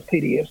available as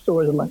PDFs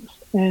or as links,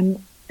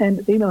 and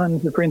emailing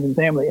to friends and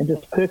family and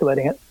just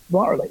percolating it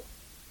virally,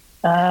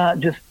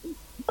 just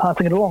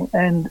passing it along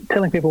and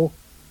telling people,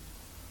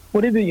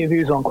 whatever your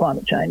views on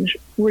climate change,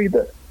 read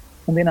it,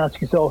 and then ask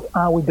yourself,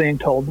 are we being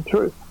told the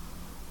truth?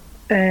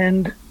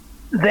 And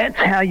that's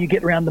how you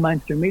get around the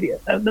mainstream media.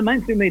 The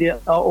mainstream media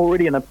are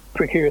already in a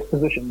precarious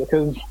position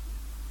because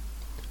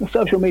the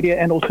social media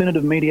and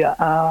alternative media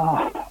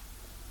are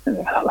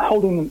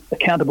holding them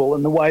accountable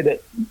in the way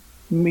that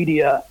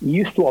media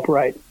used to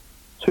operate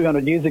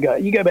 200 years ago.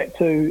 You go back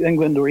to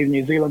England or even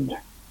New Zealand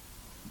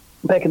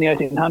back in the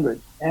 1800s,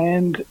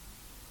 and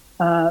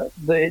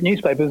the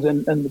newspapers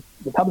and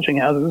the publishing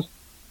houses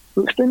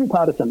were extremely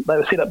partisan. They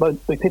were set up by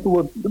people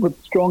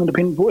with strong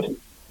independent voices,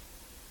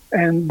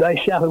 and they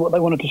shouted what they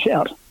wanted to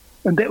shout.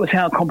 And that was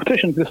how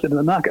competition existed in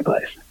the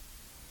marketplace.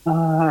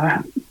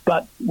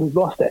 But we've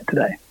lost that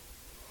today.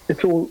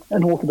 It's all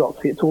an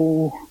orthodoxy. It's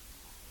all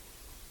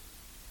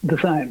the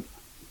same.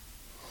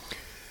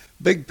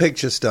 Big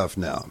picture stuff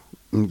now.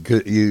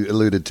 You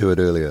alluded to it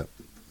earlier,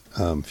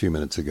 a few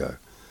minutes ago.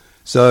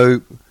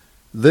 So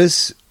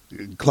this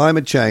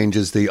climate change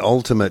is the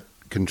ultimate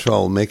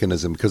control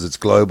mechanism because it's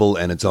global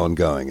and it's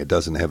ongoing. It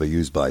doesn't have a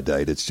use-by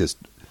date. It's just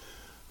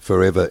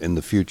forever in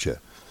the future.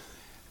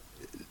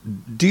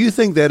 Do you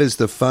think that is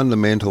the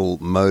fundamental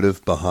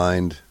motive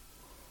behind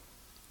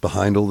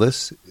all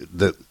this?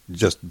 That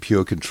just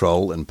pure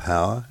control and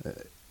power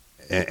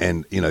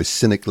and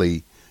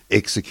cynically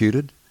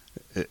executed?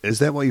 Is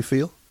that what you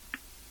feel?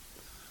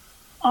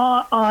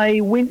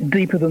 I went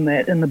deeper than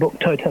that in the book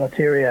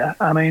Totalitaria.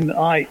 I mean,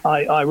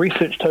 I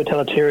researched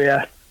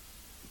Totalitaria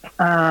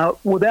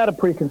without a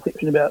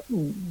preconception about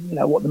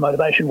what the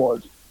motivation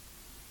was.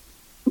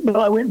 But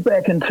I went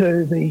back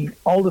into the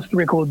oldest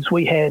records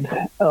we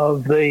had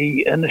of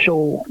the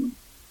initial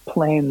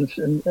plans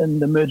and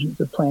the emergence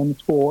of plans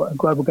for a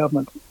global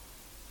government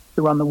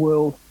to run the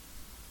world,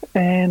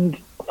 and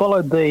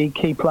followed the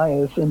key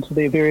players into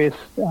their various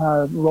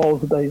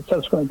roles that they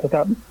subsequently took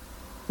up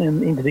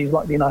in entities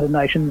like the United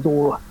Nations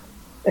or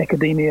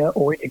academia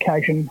or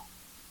education,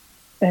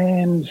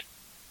 and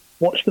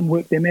watched them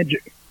work their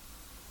magic.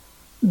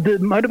 The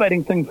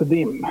motivating thing for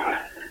them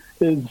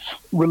is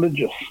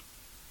religious.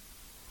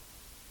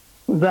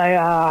 They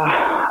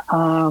are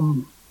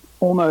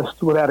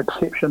almost without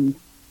exception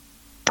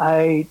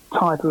a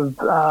type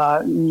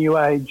of New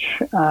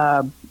Age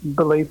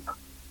belief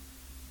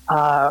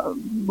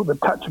with a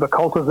touch of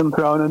occultism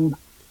thrown in,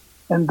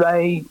 and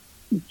they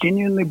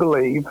genuinely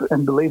believe,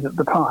 and believed at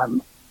the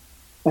time,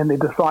 and their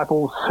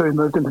disciples who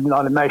moved into the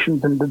United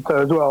Nations and did so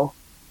as well,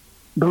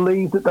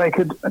 believed that they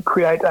could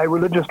create a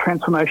religious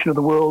transformation of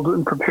the world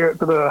and prepare it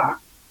for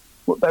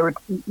what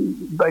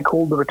they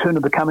called the return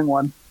of the coming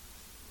one.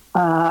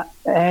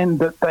 And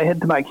that they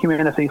had to make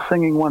humanity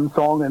singing one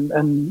song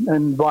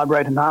and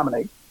vibrate in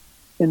harmony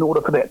in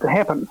order for that to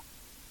happen.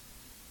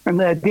 And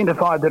they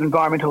identified that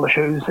environmental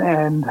issues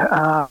and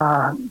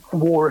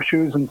war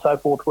issues and so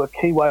forth were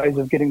key ways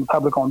of getting the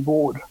public on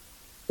board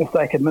if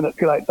they could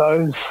manipulate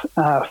those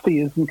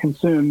fears and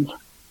concerns.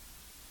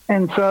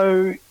 And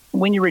so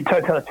when you read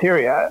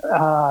Totalitaria,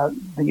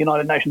 the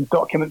United Nations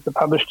documents are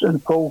published in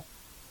full.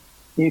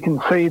 You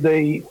can see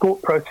the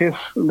thought process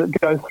that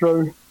goes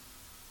through.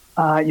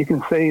 You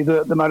can see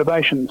the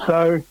motivation.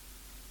 So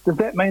does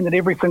that mean that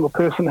every single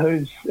person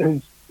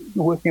who's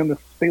working in this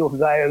field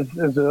today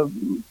is a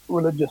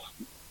religious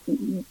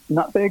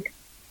nutbag?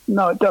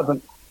 No, it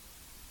doesn't.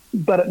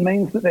 But it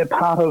means that they're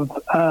part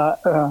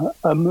of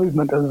a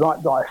movement, a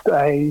zeitgeist,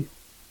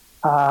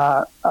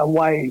 a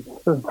wave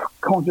of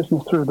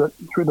consciousness through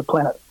the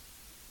planet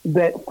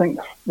that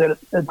thinks that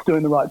it's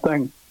doing the right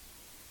thing.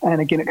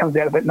 And again, it comes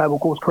out of that noble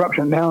cause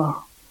corruption.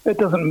 Now, it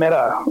doesn't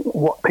matter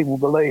what people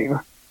believe,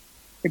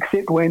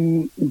 except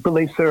when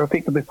beliefs are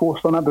effectively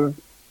forced on others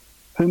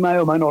who may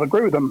or may not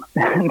agree with them.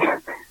 And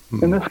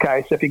In this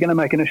case, if you're going to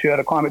make an issue out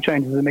of climate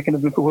change as a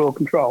mechanism for world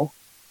control,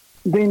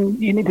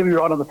 then you need to be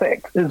right on the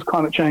facts. Is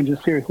climate change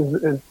as serious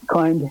as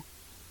claimed?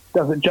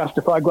 Does it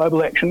justify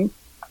global action?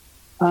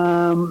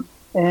 And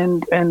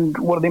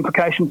what are the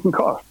implications and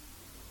costs?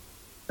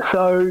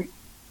 So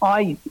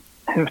I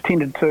have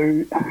tended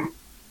to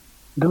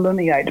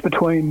delineate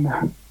between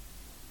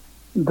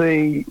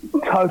the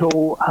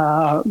total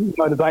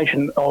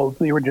motivation of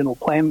the original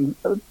plans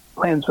for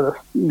this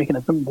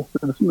mechanism,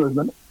 this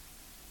movement,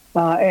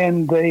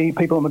 and the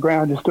people on the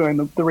ground just doing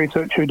the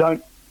research who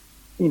don't,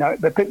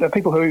 the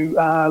people who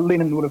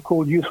Lenin would have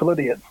called useful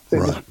idiots.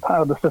 They're just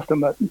part of the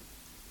system that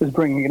is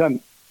bringing it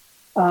in.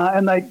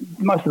 And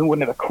most of them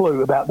wouldn't have a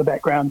clue about the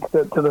background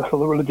to the sort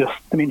of religious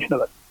dimension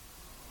of it.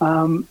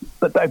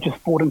 But they've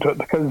just bought into it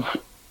because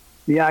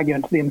the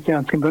argument to them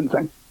sounds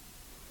convincing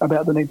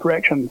about the need for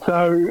action.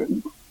 So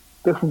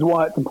this is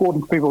why it's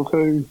important for people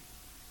to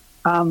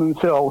arm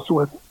themselves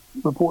with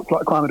reports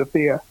like Climate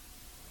Affair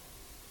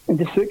and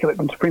just circulate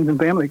them to friends and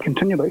family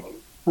continually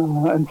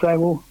and say,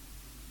 well,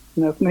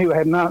 if NIWA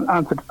had an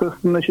answer to this,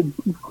 then they should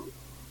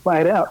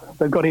lay it out. If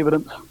they've got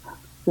evidence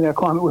that our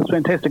climate was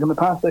fantastic in the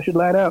past, they should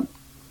lay it out.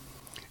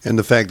 And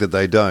the fact that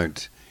they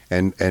don't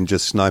and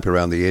just snipe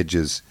around the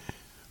edges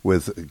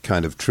with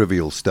kind of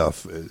trivial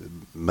stuff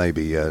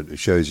maybe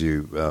shows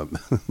you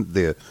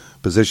their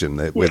position,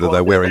 whether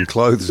they're wearing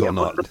clothes or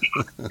not.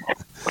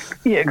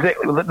 Yeah,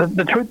 exactly.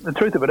 The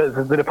truth of it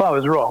is that if I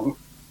was wrong,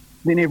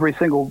 then every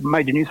single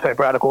major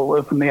newspaper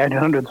article from the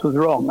 1800s was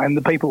wrong, and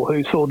the people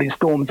who saw these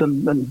storms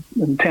and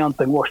towns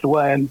being washed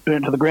away and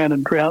burnt to the ground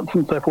and droughts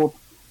and so forth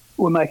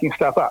were making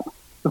stuff up.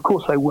 Of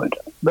course they weren't.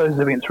 Those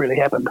events really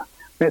happened.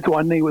 That's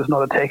why NIWA was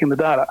not attacking the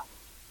data.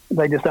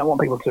 They just don't want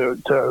people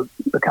to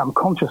become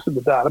conscious of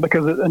the data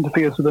because it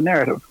interferes with the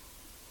narrative.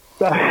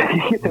 So,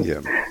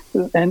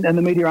 and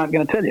the media aren't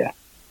going to tell you.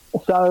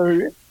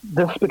 So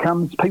this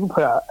becomes people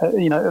power.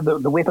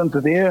 The weapons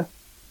are there.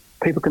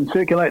 People can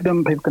circulate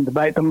them. People can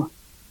debate them.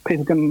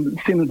 People can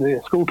send them to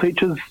their school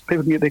teachers.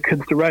 People can get their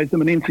kids to raise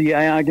them an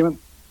NCA argument.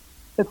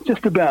 It's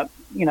just about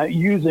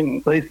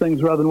using these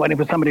things rather than waiting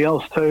for somebody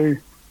else to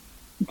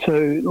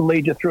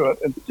lead you through it.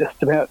 It's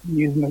just about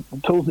using the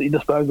tools at your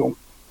disposal.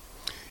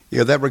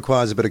 Yeah, that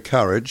requires a bit of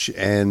courage,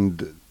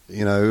 and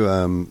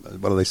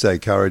what do they say?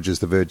 Courage is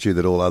the virtue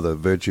that all other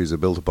virtues are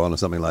built upon, or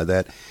something like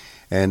that.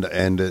 And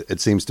it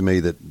seems to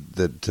me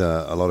that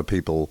a lot of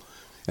people,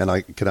 and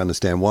I can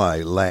understand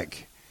why,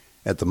 lack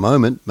at the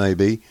moment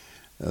maybe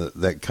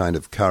that kind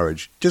of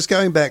courage. Just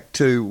going back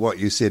to what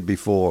you said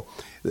before,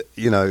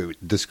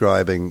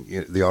 describing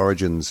the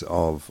origins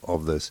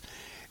of this.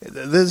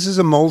 This is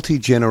a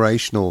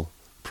multi-generational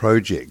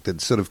project that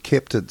sort of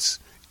kept its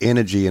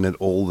energy in it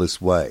all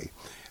this way.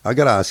 I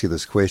got to ask you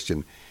this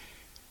question.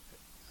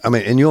 I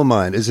mean, in your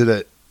mind, is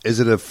it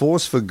a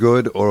force for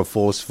good or a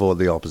force for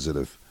the opposite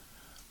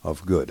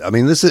of good? I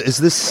mean, is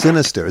this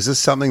sinister? Is this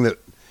something that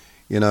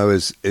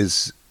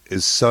is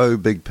so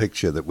big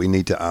picture that we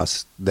need to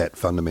ask that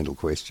fundamental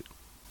question?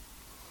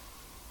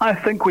 I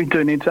think we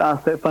do need to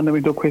ask that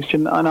fundamental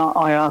question, and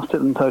I asked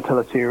it in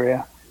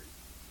totalitarian.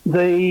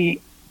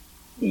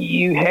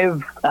 You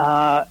have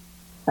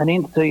an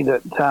entity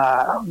that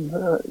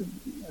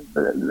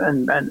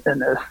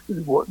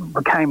and what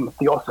became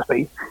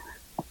Theosophy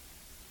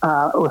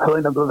with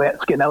Helena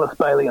Blavatsky and Alice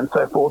Bailey and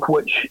so forth,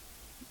 which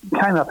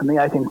came up in the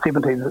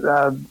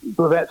 1870s.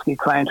 Blavatsky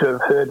claimed to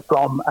have heard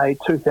from a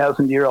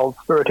 2,000-year-old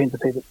spirit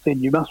entity that said,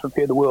 you must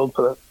prepare the world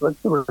for the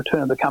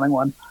return of the coming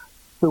one,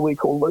 who we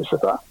call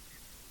Lucifer.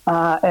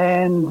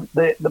 And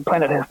the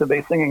planet has to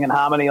be singing in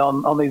harmony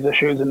on these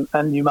issues,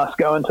 and you must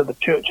go into the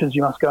churches,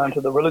 you must go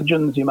into the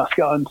religions, you must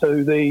go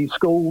into the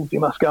schools, you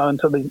must go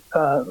into the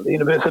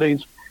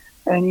universities,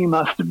 and you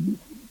must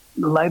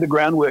lay the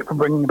groundwork for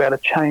bringing about a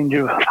change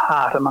of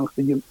heart amongst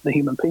the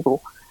human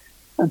people.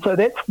 And so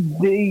that's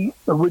the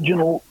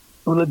original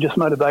religious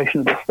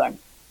motivation of this thing.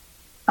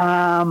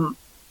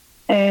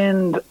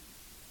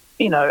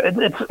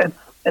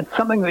 It's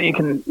something that you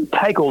can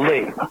take or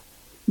leave.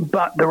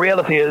 But the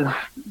reality is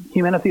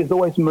humanity has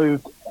always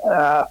moved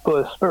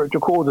for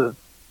spiritual causes.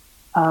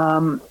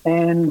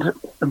 And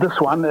this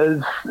one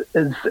is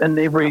in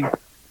every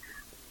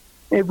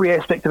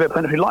aspect of our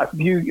planetary life.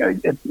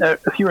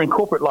 If you're in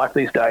corporate life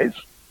these days,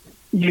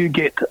 you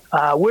get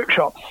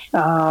workshops,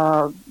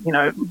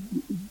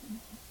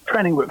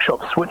 training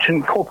workshops, which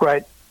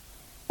incorporate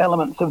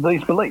elements of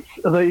these beliefs.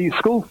 The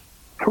school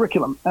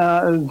curriculum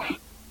is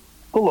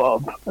full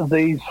of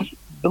these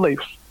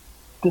beliefs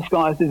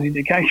disguised as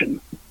education.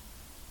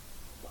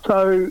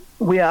 So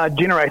we are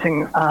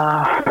generating,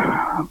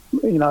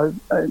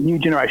 new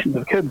generations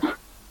of kids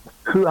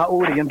who are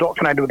already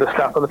indoctrinated with this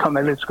stuff by the time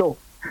they leave school.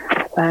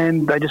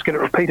 And they just get it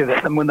repeated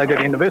at them when they go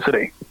to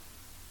university.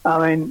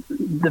 I mean,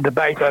 the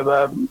debate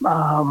over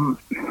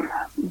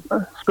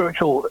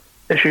spiritual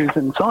issues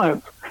in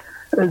science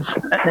is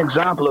an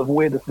example of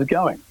where this is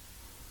going.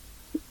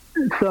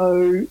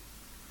 So,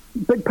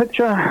 big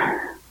picture,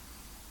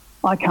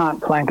 I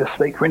can't claim to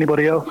speak for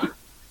anybody else.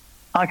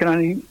 I can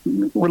only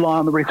rely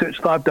on the research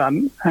that I've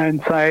done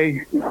and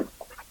say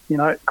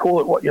call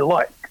it what you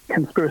like,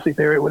 conspiracy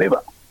theory or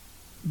whatever.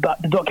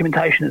 But the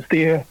documentation is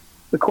there,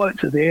 the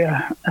quotes are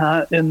there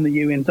in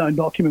the UN's own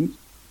documents,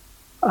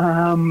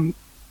 and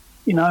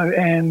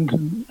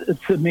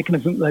it's a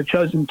mechanism they've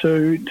chosen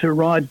to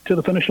ride to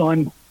the finish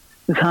line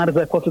as hard as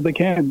they possibly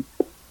can.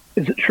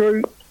 Is it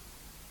true?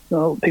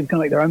 Well, people can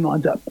make their own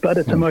minds up, but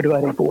it's a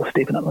motivating force,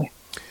 definitely.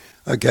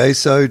 Okay,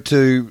 so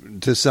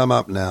to sum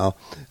up now,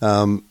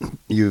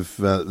 your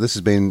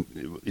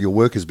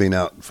work has been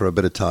out for a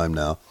bit of time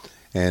now,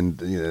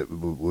 and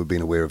we've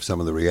been aware of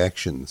some of the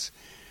reactions.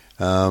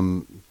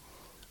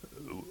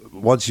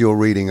 What's your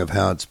reading of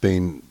how it's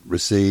been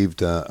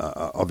received?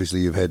 Obviously,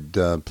 you've had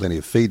plenty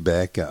of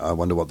feedback. I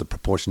wonder what the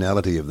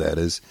proportionality of that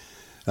is.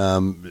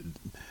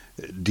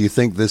 Do you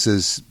think this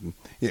is?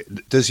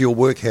 Does your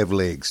work have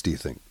legs? Do you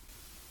think?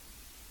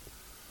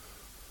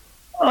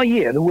 Oh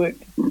yeah, the work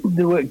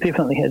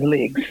definitely has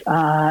legs.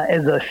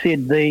 As I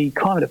said, the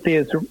Climate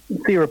Affairs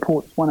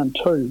reports 1 and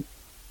 2.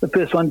 The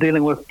first one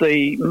dealing with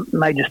the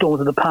major storms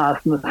of the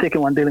past, and the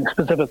second one dealing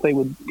specifically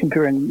with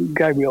comparing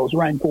Gabrielle's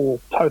rainfall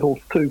totals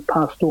to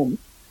past storms.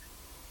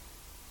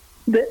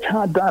 That's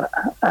hard data,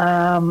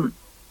 and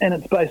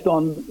it's based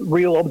on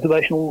real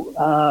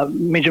observational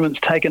measurements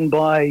taken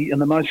by, in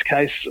the most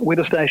case,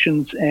 weather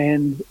stations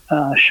and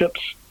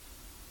ships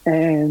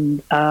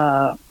and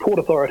port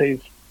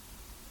authorities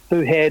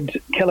who had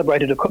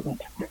calibrated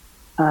equipment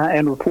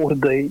and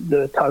reported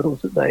the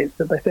totals that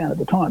they found at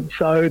the time.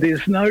 So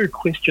there's no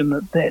question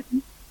that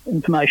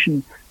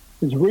information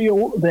is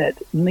real, that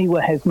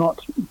NIWA has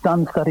not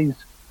done studies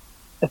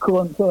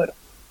equivalent to it,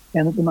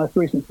 and that the most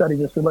recent study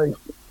just released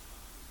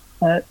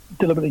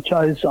deliberately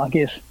chose, I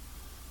guess,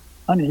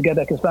 only to go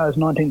back as far as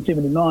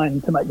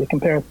 1979 to make the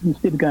comparison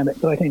instead of going back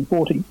to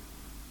 1840,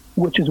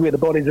 which is where the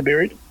bodies are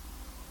buried.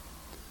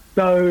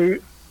 So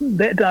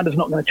that data's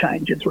not going to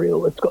change. It's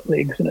real. It's got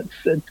legs, and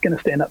it's going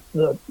to stand up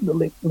the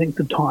length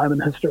of time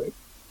and history.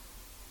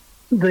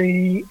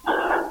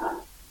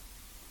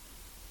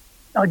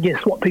 I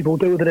guess what people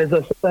do with it, as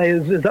I say,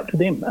 is up to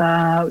them.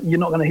 You're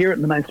not going to hear it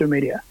in the mainstream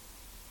media,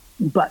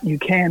 but you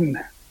can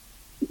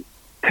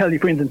tell your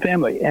friends and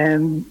family.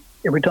 And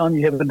every time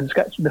you have a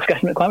discussion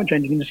about climate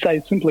change, you can just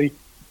say simply,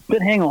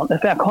 "But hang on,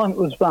 if our climate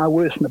was far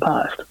worse in the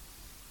past,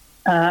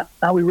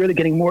 are we really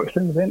getting more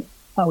extreme events?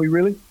 Are we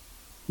really?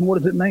 What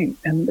does it mean?"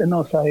 And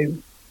they'll say,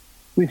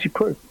 "Where's your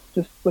proof?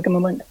 Just click on the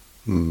link."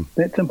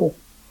 That simple.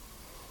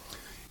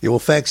 Yeah, well,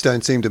 facts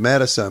don't seem to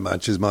matter so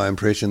much, is my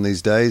impression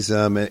these days.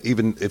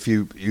 Even if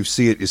you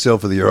see it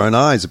yourself with your own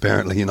eyes,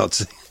 apparently you're not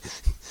seeing.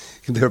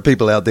 There are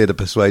people out there to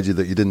persuade you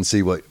that you didn't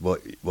see what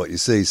you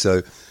see.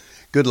 So,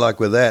 good luck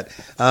with that.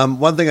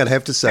 One thing I'd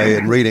have to say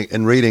in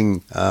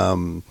reading,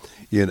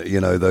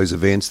 those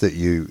events that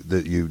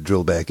you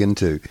drill back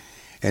into.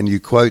 And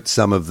you quote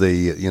some of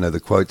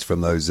the quotes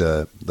from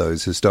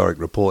those historic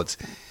reports.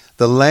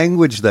 The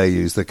language they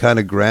use, the kind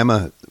of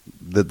grammar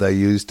that they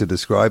use to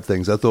describe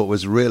things, I thought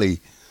was really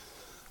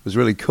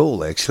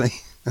cool, actually.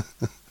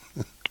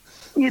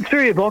 It's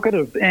very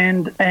evocative,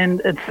 and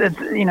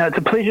it's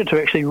a pleasure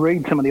to actually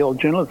read some of the old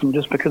journalism,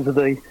 just because of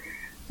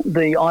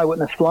the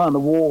eyewitness fly on the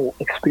wall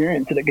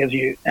experience that it gives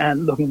you,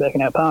 and looking back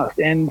in our past.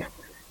 And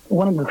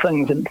one of the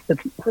things, and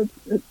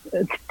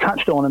it's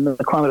touched on in the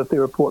Climate Affairs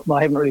report,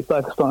 I haven't really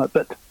focused on it,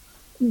 but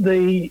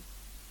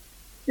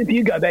if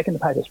you go back in the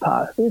paper's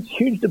past, there's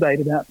huge debate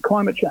about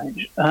climate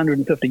change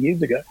 150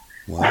 years ago.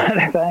 Wow.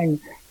 They're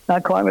saying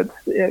our climate's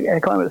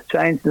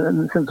changed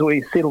since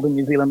we settled in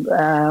New Zealand,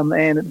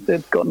 and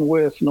it's gotten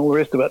worse and all the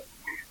rest of it.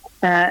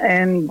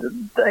 And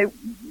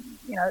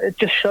it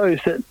just shows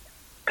that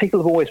people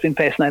have always been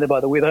fascinated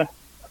by the weather.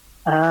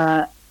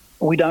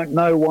 We don't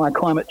know why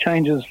climate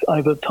changes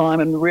over time,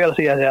 and the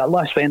reality is our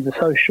lifespans are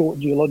so short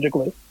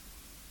geologically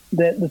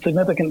that the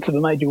significance of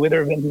a major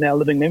weather event in our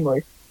living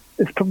memory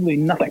is probably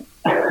nothing.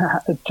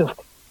 It's just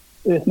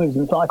Earth moves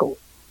in cycles.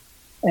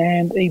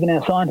 And even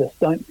our scientists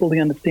don't fully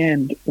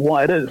understand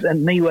why it is,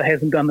 and NIWA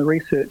hasn't done the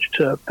research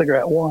to figure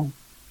out why.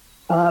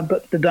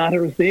 But the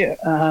data is there.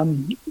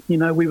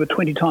 We were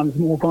 20 times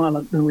more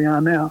violent than we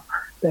are now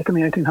back in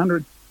the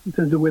 1800s in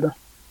terms of weather.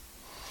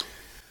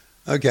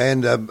 Okay,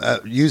 and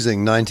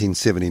using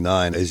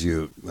 1979 as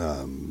your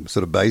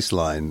sort of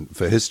baseline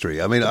for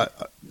history, I mean,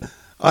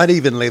 I'd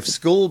even left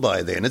school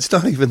by then. It's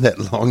not even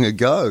that long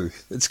ago.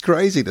 It's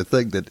crazy to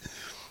think that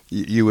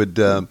you would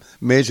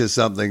measure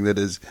something that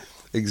has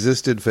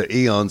existed for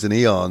eons and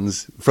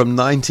eons from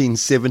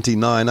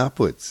 1979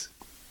 upwards.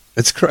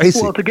 It's crazy.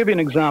 Well, to give you an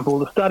example,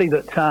 the study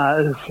that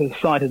has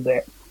cited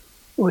that,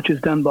 which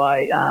is done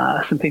by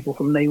some people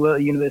from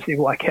NIWA, University of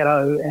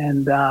Waikato,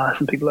 and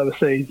some people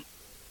overseas,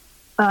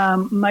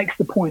 makes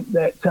the point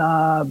that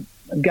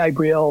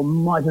Gabrielle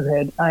might have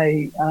had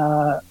a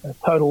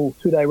total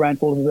 2-day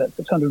rainfall of about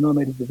 600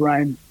 millimetres of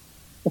rain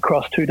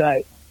across 2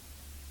 days.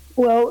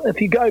 Well,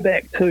 if you go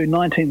back to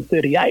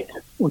 1938,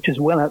 which is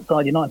well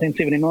outside your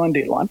 1979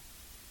 deadline,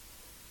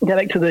 go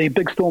back to the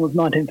big storm of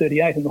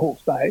 1938 in the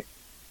Hawke's Bay,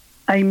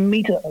 a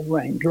metre of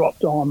rain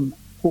dropped on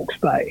Hawke's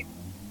Bay.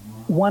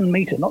 1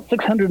 metre, not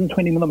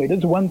 620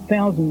 millimetres,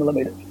 1,000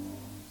 millimetres.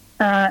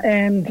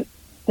 And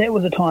that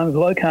was a time of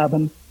low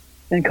carbon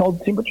and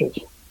cold temperatures.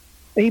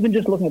 Even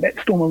just looking at that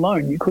storm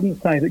alone, you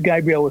couldn't say that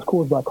Gabrielle was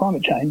caused by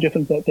climate change if,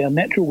 in fact, our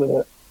natural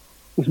weather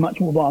was much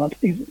more violent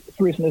as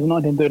recent as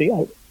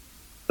 1938.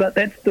 But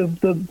that's the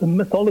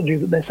mythology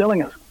that they're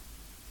selling us.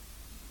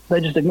 They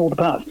just ignore the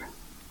past.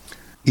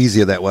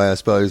 Easier that way, I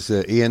suppose.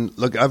 Ian,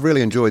 look, I've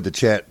really enjoyed the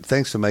chat.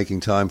 Thanks for making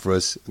time for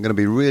us. I'm going to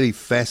be really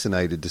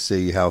fascinated to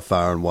see how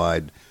far and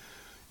wide,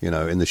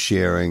 in the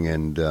sharing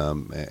and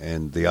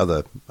the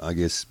other, I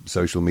guess,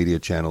 social media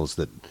channels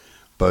that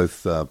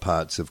both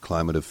parts of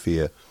Climate of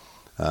Fear,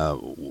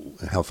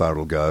 how far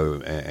it'll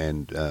go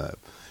and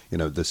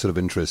the sort of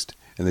interest.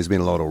 And there's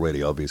been a lot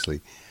already,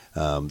 obviously,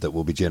 that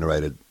will be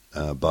generated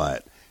by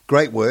it.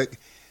 Great work.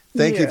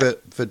 Thank you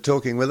for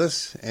talking with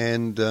us.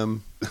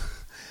 And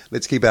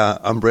let's keep our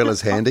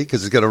umbrellas handy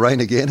because it's going to rain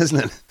again, isn't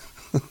it?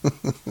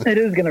 It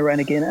is going to rain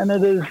again. And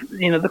it is,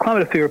 the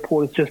Climate of Fear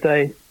report is just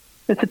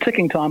it's a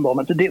ticking time bomb.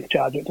 It's a depth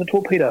charge. It's a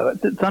torpedo.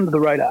 It's under the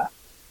radar.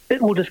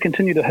 It will just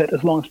continue to hit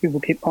as long as people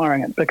keep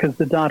firing it because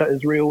the data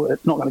is real.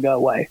 It's not going to go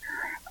away.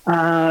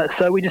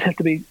 So we just have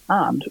to be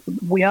armed.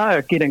 We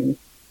are getting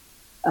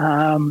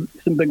some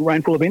big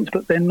rainfall events,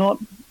 but they're not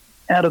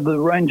out of the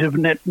range of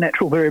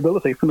natural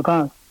variability from the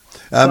past.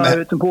 So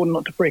it's important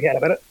not to freak out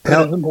about it.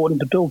 It's important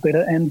to build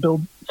better and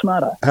build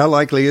smarter. How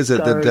likely is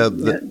it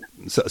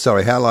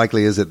how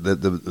likely is it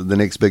that the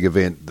next big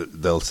event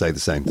they'll say the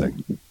same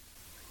thing?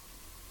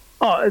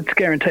 Oh, it's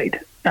guaranteed.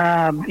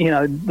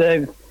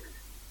 They're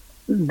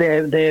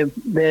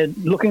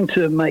looking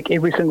to make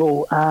every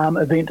single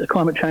event a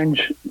climate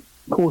change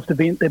caused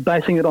event. They're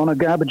basing it on a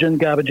garbage in,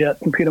 garbage out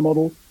computer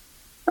model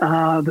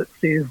that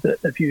says that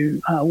if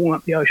you warm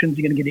up the oceans,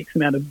 you're going to get X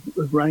amount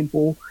of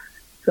rainfall.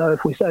 So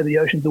if we say the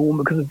oceans are warm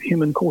because of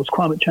human-caused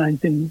climate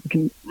change, then we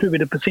can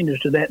attribute a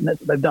percentage to that, and that's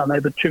what they've done.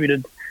 They've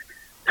attributed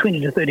 20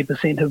 to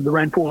 30% of the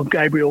rainfall of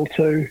Gabrielle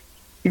to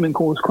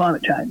human-caused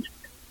climate change.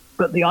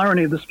 But the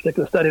irony of this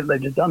particular study that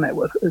they've just done that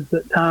with is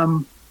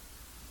that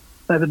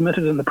they've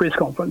admitted in the press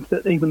conference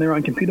that even their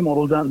own computer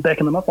models aren't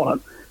backing them up on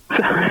it.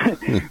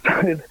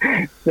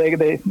 So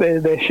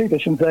they're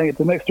sheepish in saying it's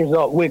a mixed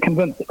result. We're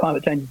convinced that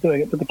climate change is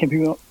doing it, but the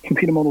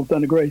computer models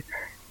don't agree.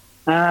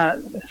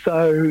 It's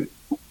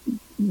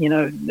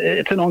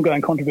an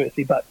ongoing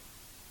controversy, but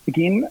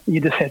again,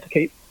 you just have to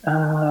keep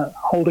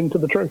holding to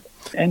the truth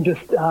and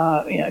just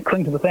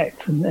cling to the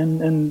facts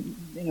and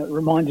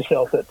remind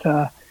yourself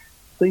that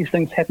these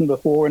things happened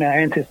before and our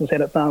ancestors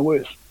had it far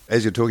worse.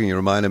 As you're talking, you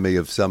reminded me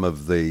of some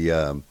of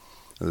the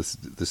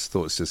this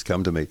thoughts just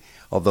come to me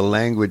of the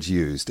language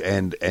used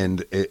and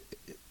it,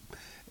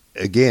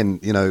 again,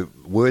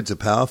 words are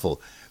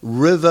powerful.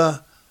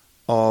 River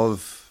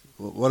of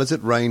what is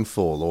it?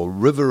 Rainfall or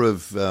river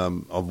of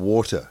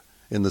water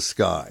in the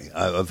sky.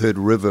 I've heard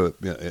river,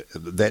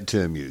 that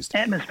term used.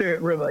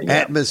 Atmospheric river. Yeah.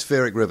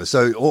 Atmospheric river.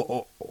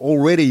 So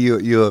already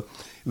you're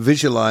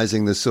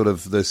visualizing this sort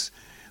of this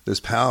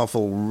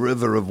powerful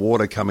river of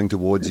water coming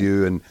towards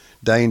you and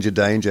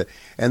danger.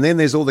 And then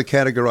there's all the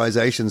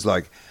categorizations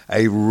like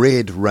a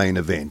red rain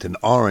event, an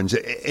orange.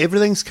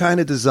 Everything's kind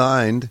of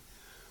designed,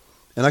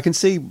 and I can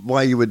see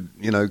why you would,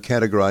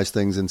 categorize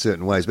things in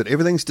certain ways, but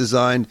everything's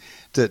designed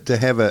to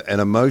have an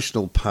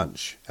emotional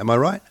punch. Am I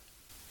right?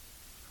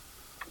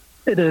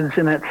 It is,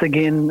 and that's,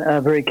 again,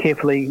 very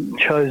carefully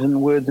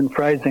chosen words and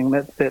phrasing.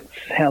 That's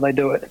how they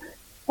do it.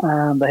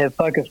 They have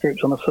focus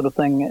groups on this sort of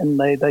thing, and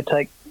they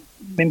take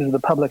members of the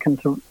public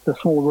into the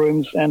small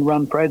rooms and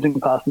run phrasing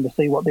past them to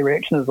see what their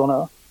reaction is on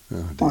an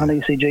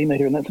ECG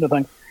meter and that sort of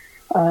thing.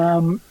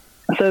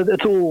 So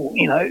it's all,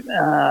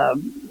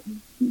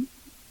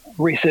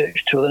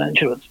 research to an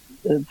inch of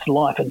its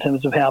life in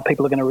terms of how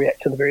people are going to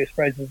react to the various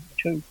phrases they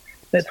choose.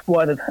 That's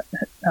why they've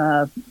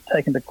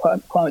taken to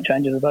climate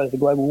change as opposed to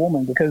global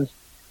warming, because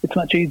it's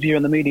much easier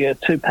in the media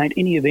to paint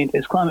any event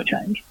as climate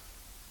change,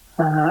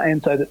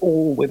 and so that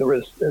all weather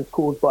is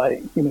caused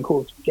by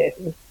human-caused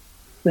gases,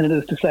 than it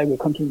is to say we're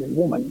constantly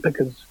warming,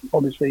 because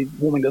obviously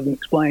warming doesn't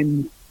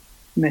explain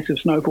massive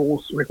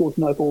snowfalls, record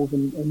snowfalls,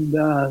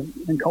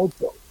 and cold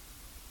spells.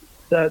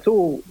 So it's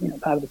all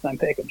part of the same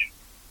package.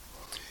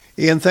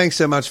 Ian, thanks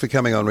so much for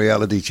coming on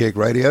Reality Check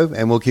Radio,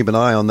 and we'll keep an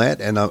eye on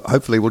that, and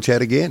hopefully we'll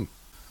chat again.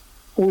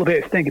 All the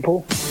best. Thank you,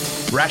 Paul.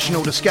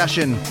 Rational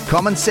discussion,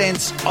 common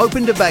sense,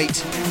 open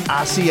debate.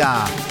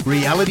 RCR,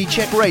 Reality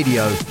Check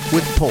Radio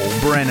with Paul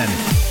Brennan.